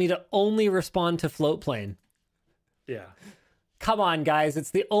 wants me to only respond to Floatplane. Yeah. Come on, guys.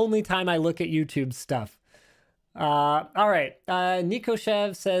 It's the only time I look at YouTube stuff. All right. Nico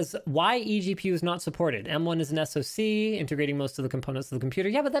Shev says, why eGPU is not supported? M1 is an SoC, integrating most of the components of the computer.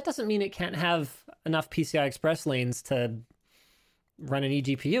 Yeah, but that doesn't mean it can't have enough PCI Express lanes to run an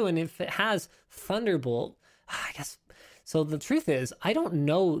eGPU. And if it has Thunderbolt, I guess. So the truth is, I don't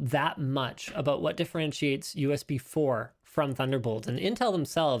know that much about what differentiates USB 4 from Thunderbolt. And Intel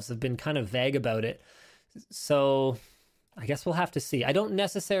themselves have been kind of vague about it. So I guess we'll have to see. I don't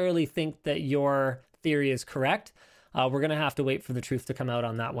necessarily think that your theory is correct. We're going to have to wait for the truth to come out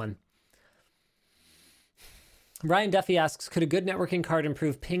on that one. Ryan Duffy asks, could a good networking card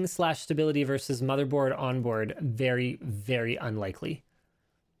improve ping/stability versus motherboard onboard? Very, very unlikely.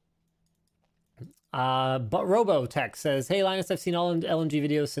 But Robotech says, hey, Linus, I've seen all LMG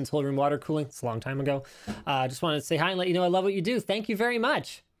videos since whole room water cooling. It's a long time ago. Just wanted to say hi and let you know I love what you do. Thank you very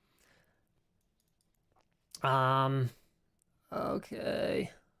much. Okay.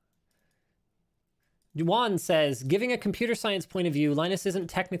 Juan says, giving a computer science point of view, Linus isn't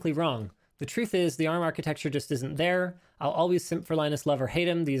technically wrong. The truth is, the ARM architecture just isn't there. I'll always simp for Linus, love or hate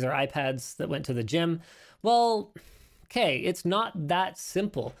him. These are iPads that went to the gym. Well, okay, it's not that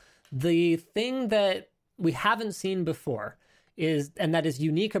simple. The thing that we haven't seen before is, and that is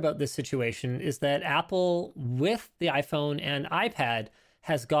unique about this situation, is that Apple, with the iPhone and iPad,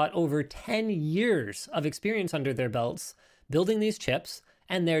 has got over 10 years of experience under their belts building these chips.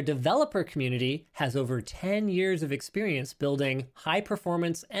 And their developer community has over 10 years of experience building high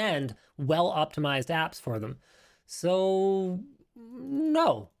performance and well-optimized apps for them. So,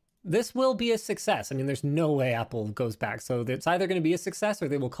 no, this will be a success. I mean, there's no way Apple goes back. So it's either going to be a success or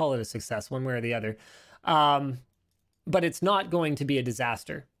they will call it a success, one way or the other. But it's not going to be a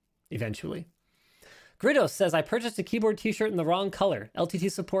disaster eventually. Gridos says, I purchased a keyboard t-shirt in the wrong color. LTT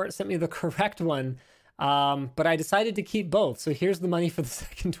support sent me the correct one. But I decided to keep both. So here's the money for the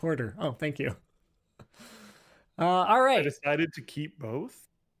second order. Oh, thank you. All right. I decided to keep both.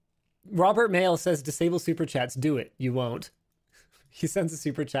 Robert Mail says, disable super chats. Do it. You won't. He sends a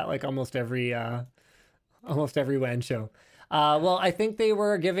super chat like almost every WAN show. Well, I think they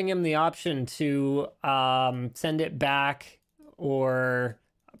were giving him the option to send it back or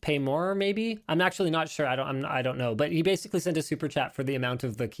pay more, maybe. I'm actually not sure. I don't know. But he basically sent a super chat for the amount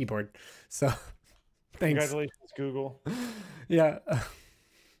of the keyboard. So thanks. Congratulations, Google. Yeah.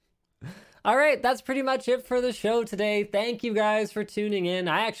 All right, that's pretty much it for the show today. Thank you guys for tuning in.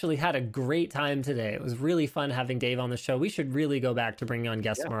 I actually had a great time today. It was really fun having Dave on the show. We should really go back to bringing on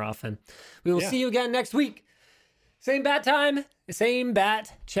guests more often. We will see you again next week. Same bat time, same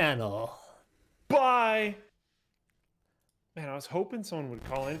bat channel. Bye. Man, I was hoping someone would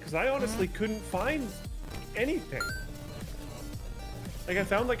call in because I honestly couldn't find anything. Like, I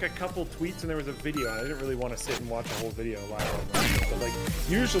found like a couple tweets and there was a video. And I didn't really want to sit and watch a whole video live. But like,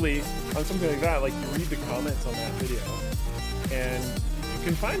 usually on something like that, like you read the comments on that video and you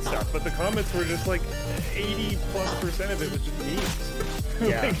can find stuff. But the comments were just like 80+% of it was just memes.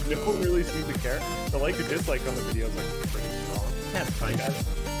 Yeah. Like, no one really seemed to care. The like or dislike on the video is like pretty strong. That's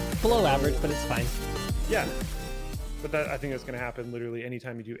fine. Below average, but it's fine. Yeah. But that, I think that's going to happen literally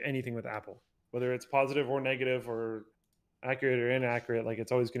anytime you do anything with Apple, whether it's positive or negative or accurate or inaccurate. Like,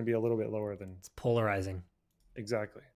 it's always going to be a little bit lower than It's polarizing. exactly.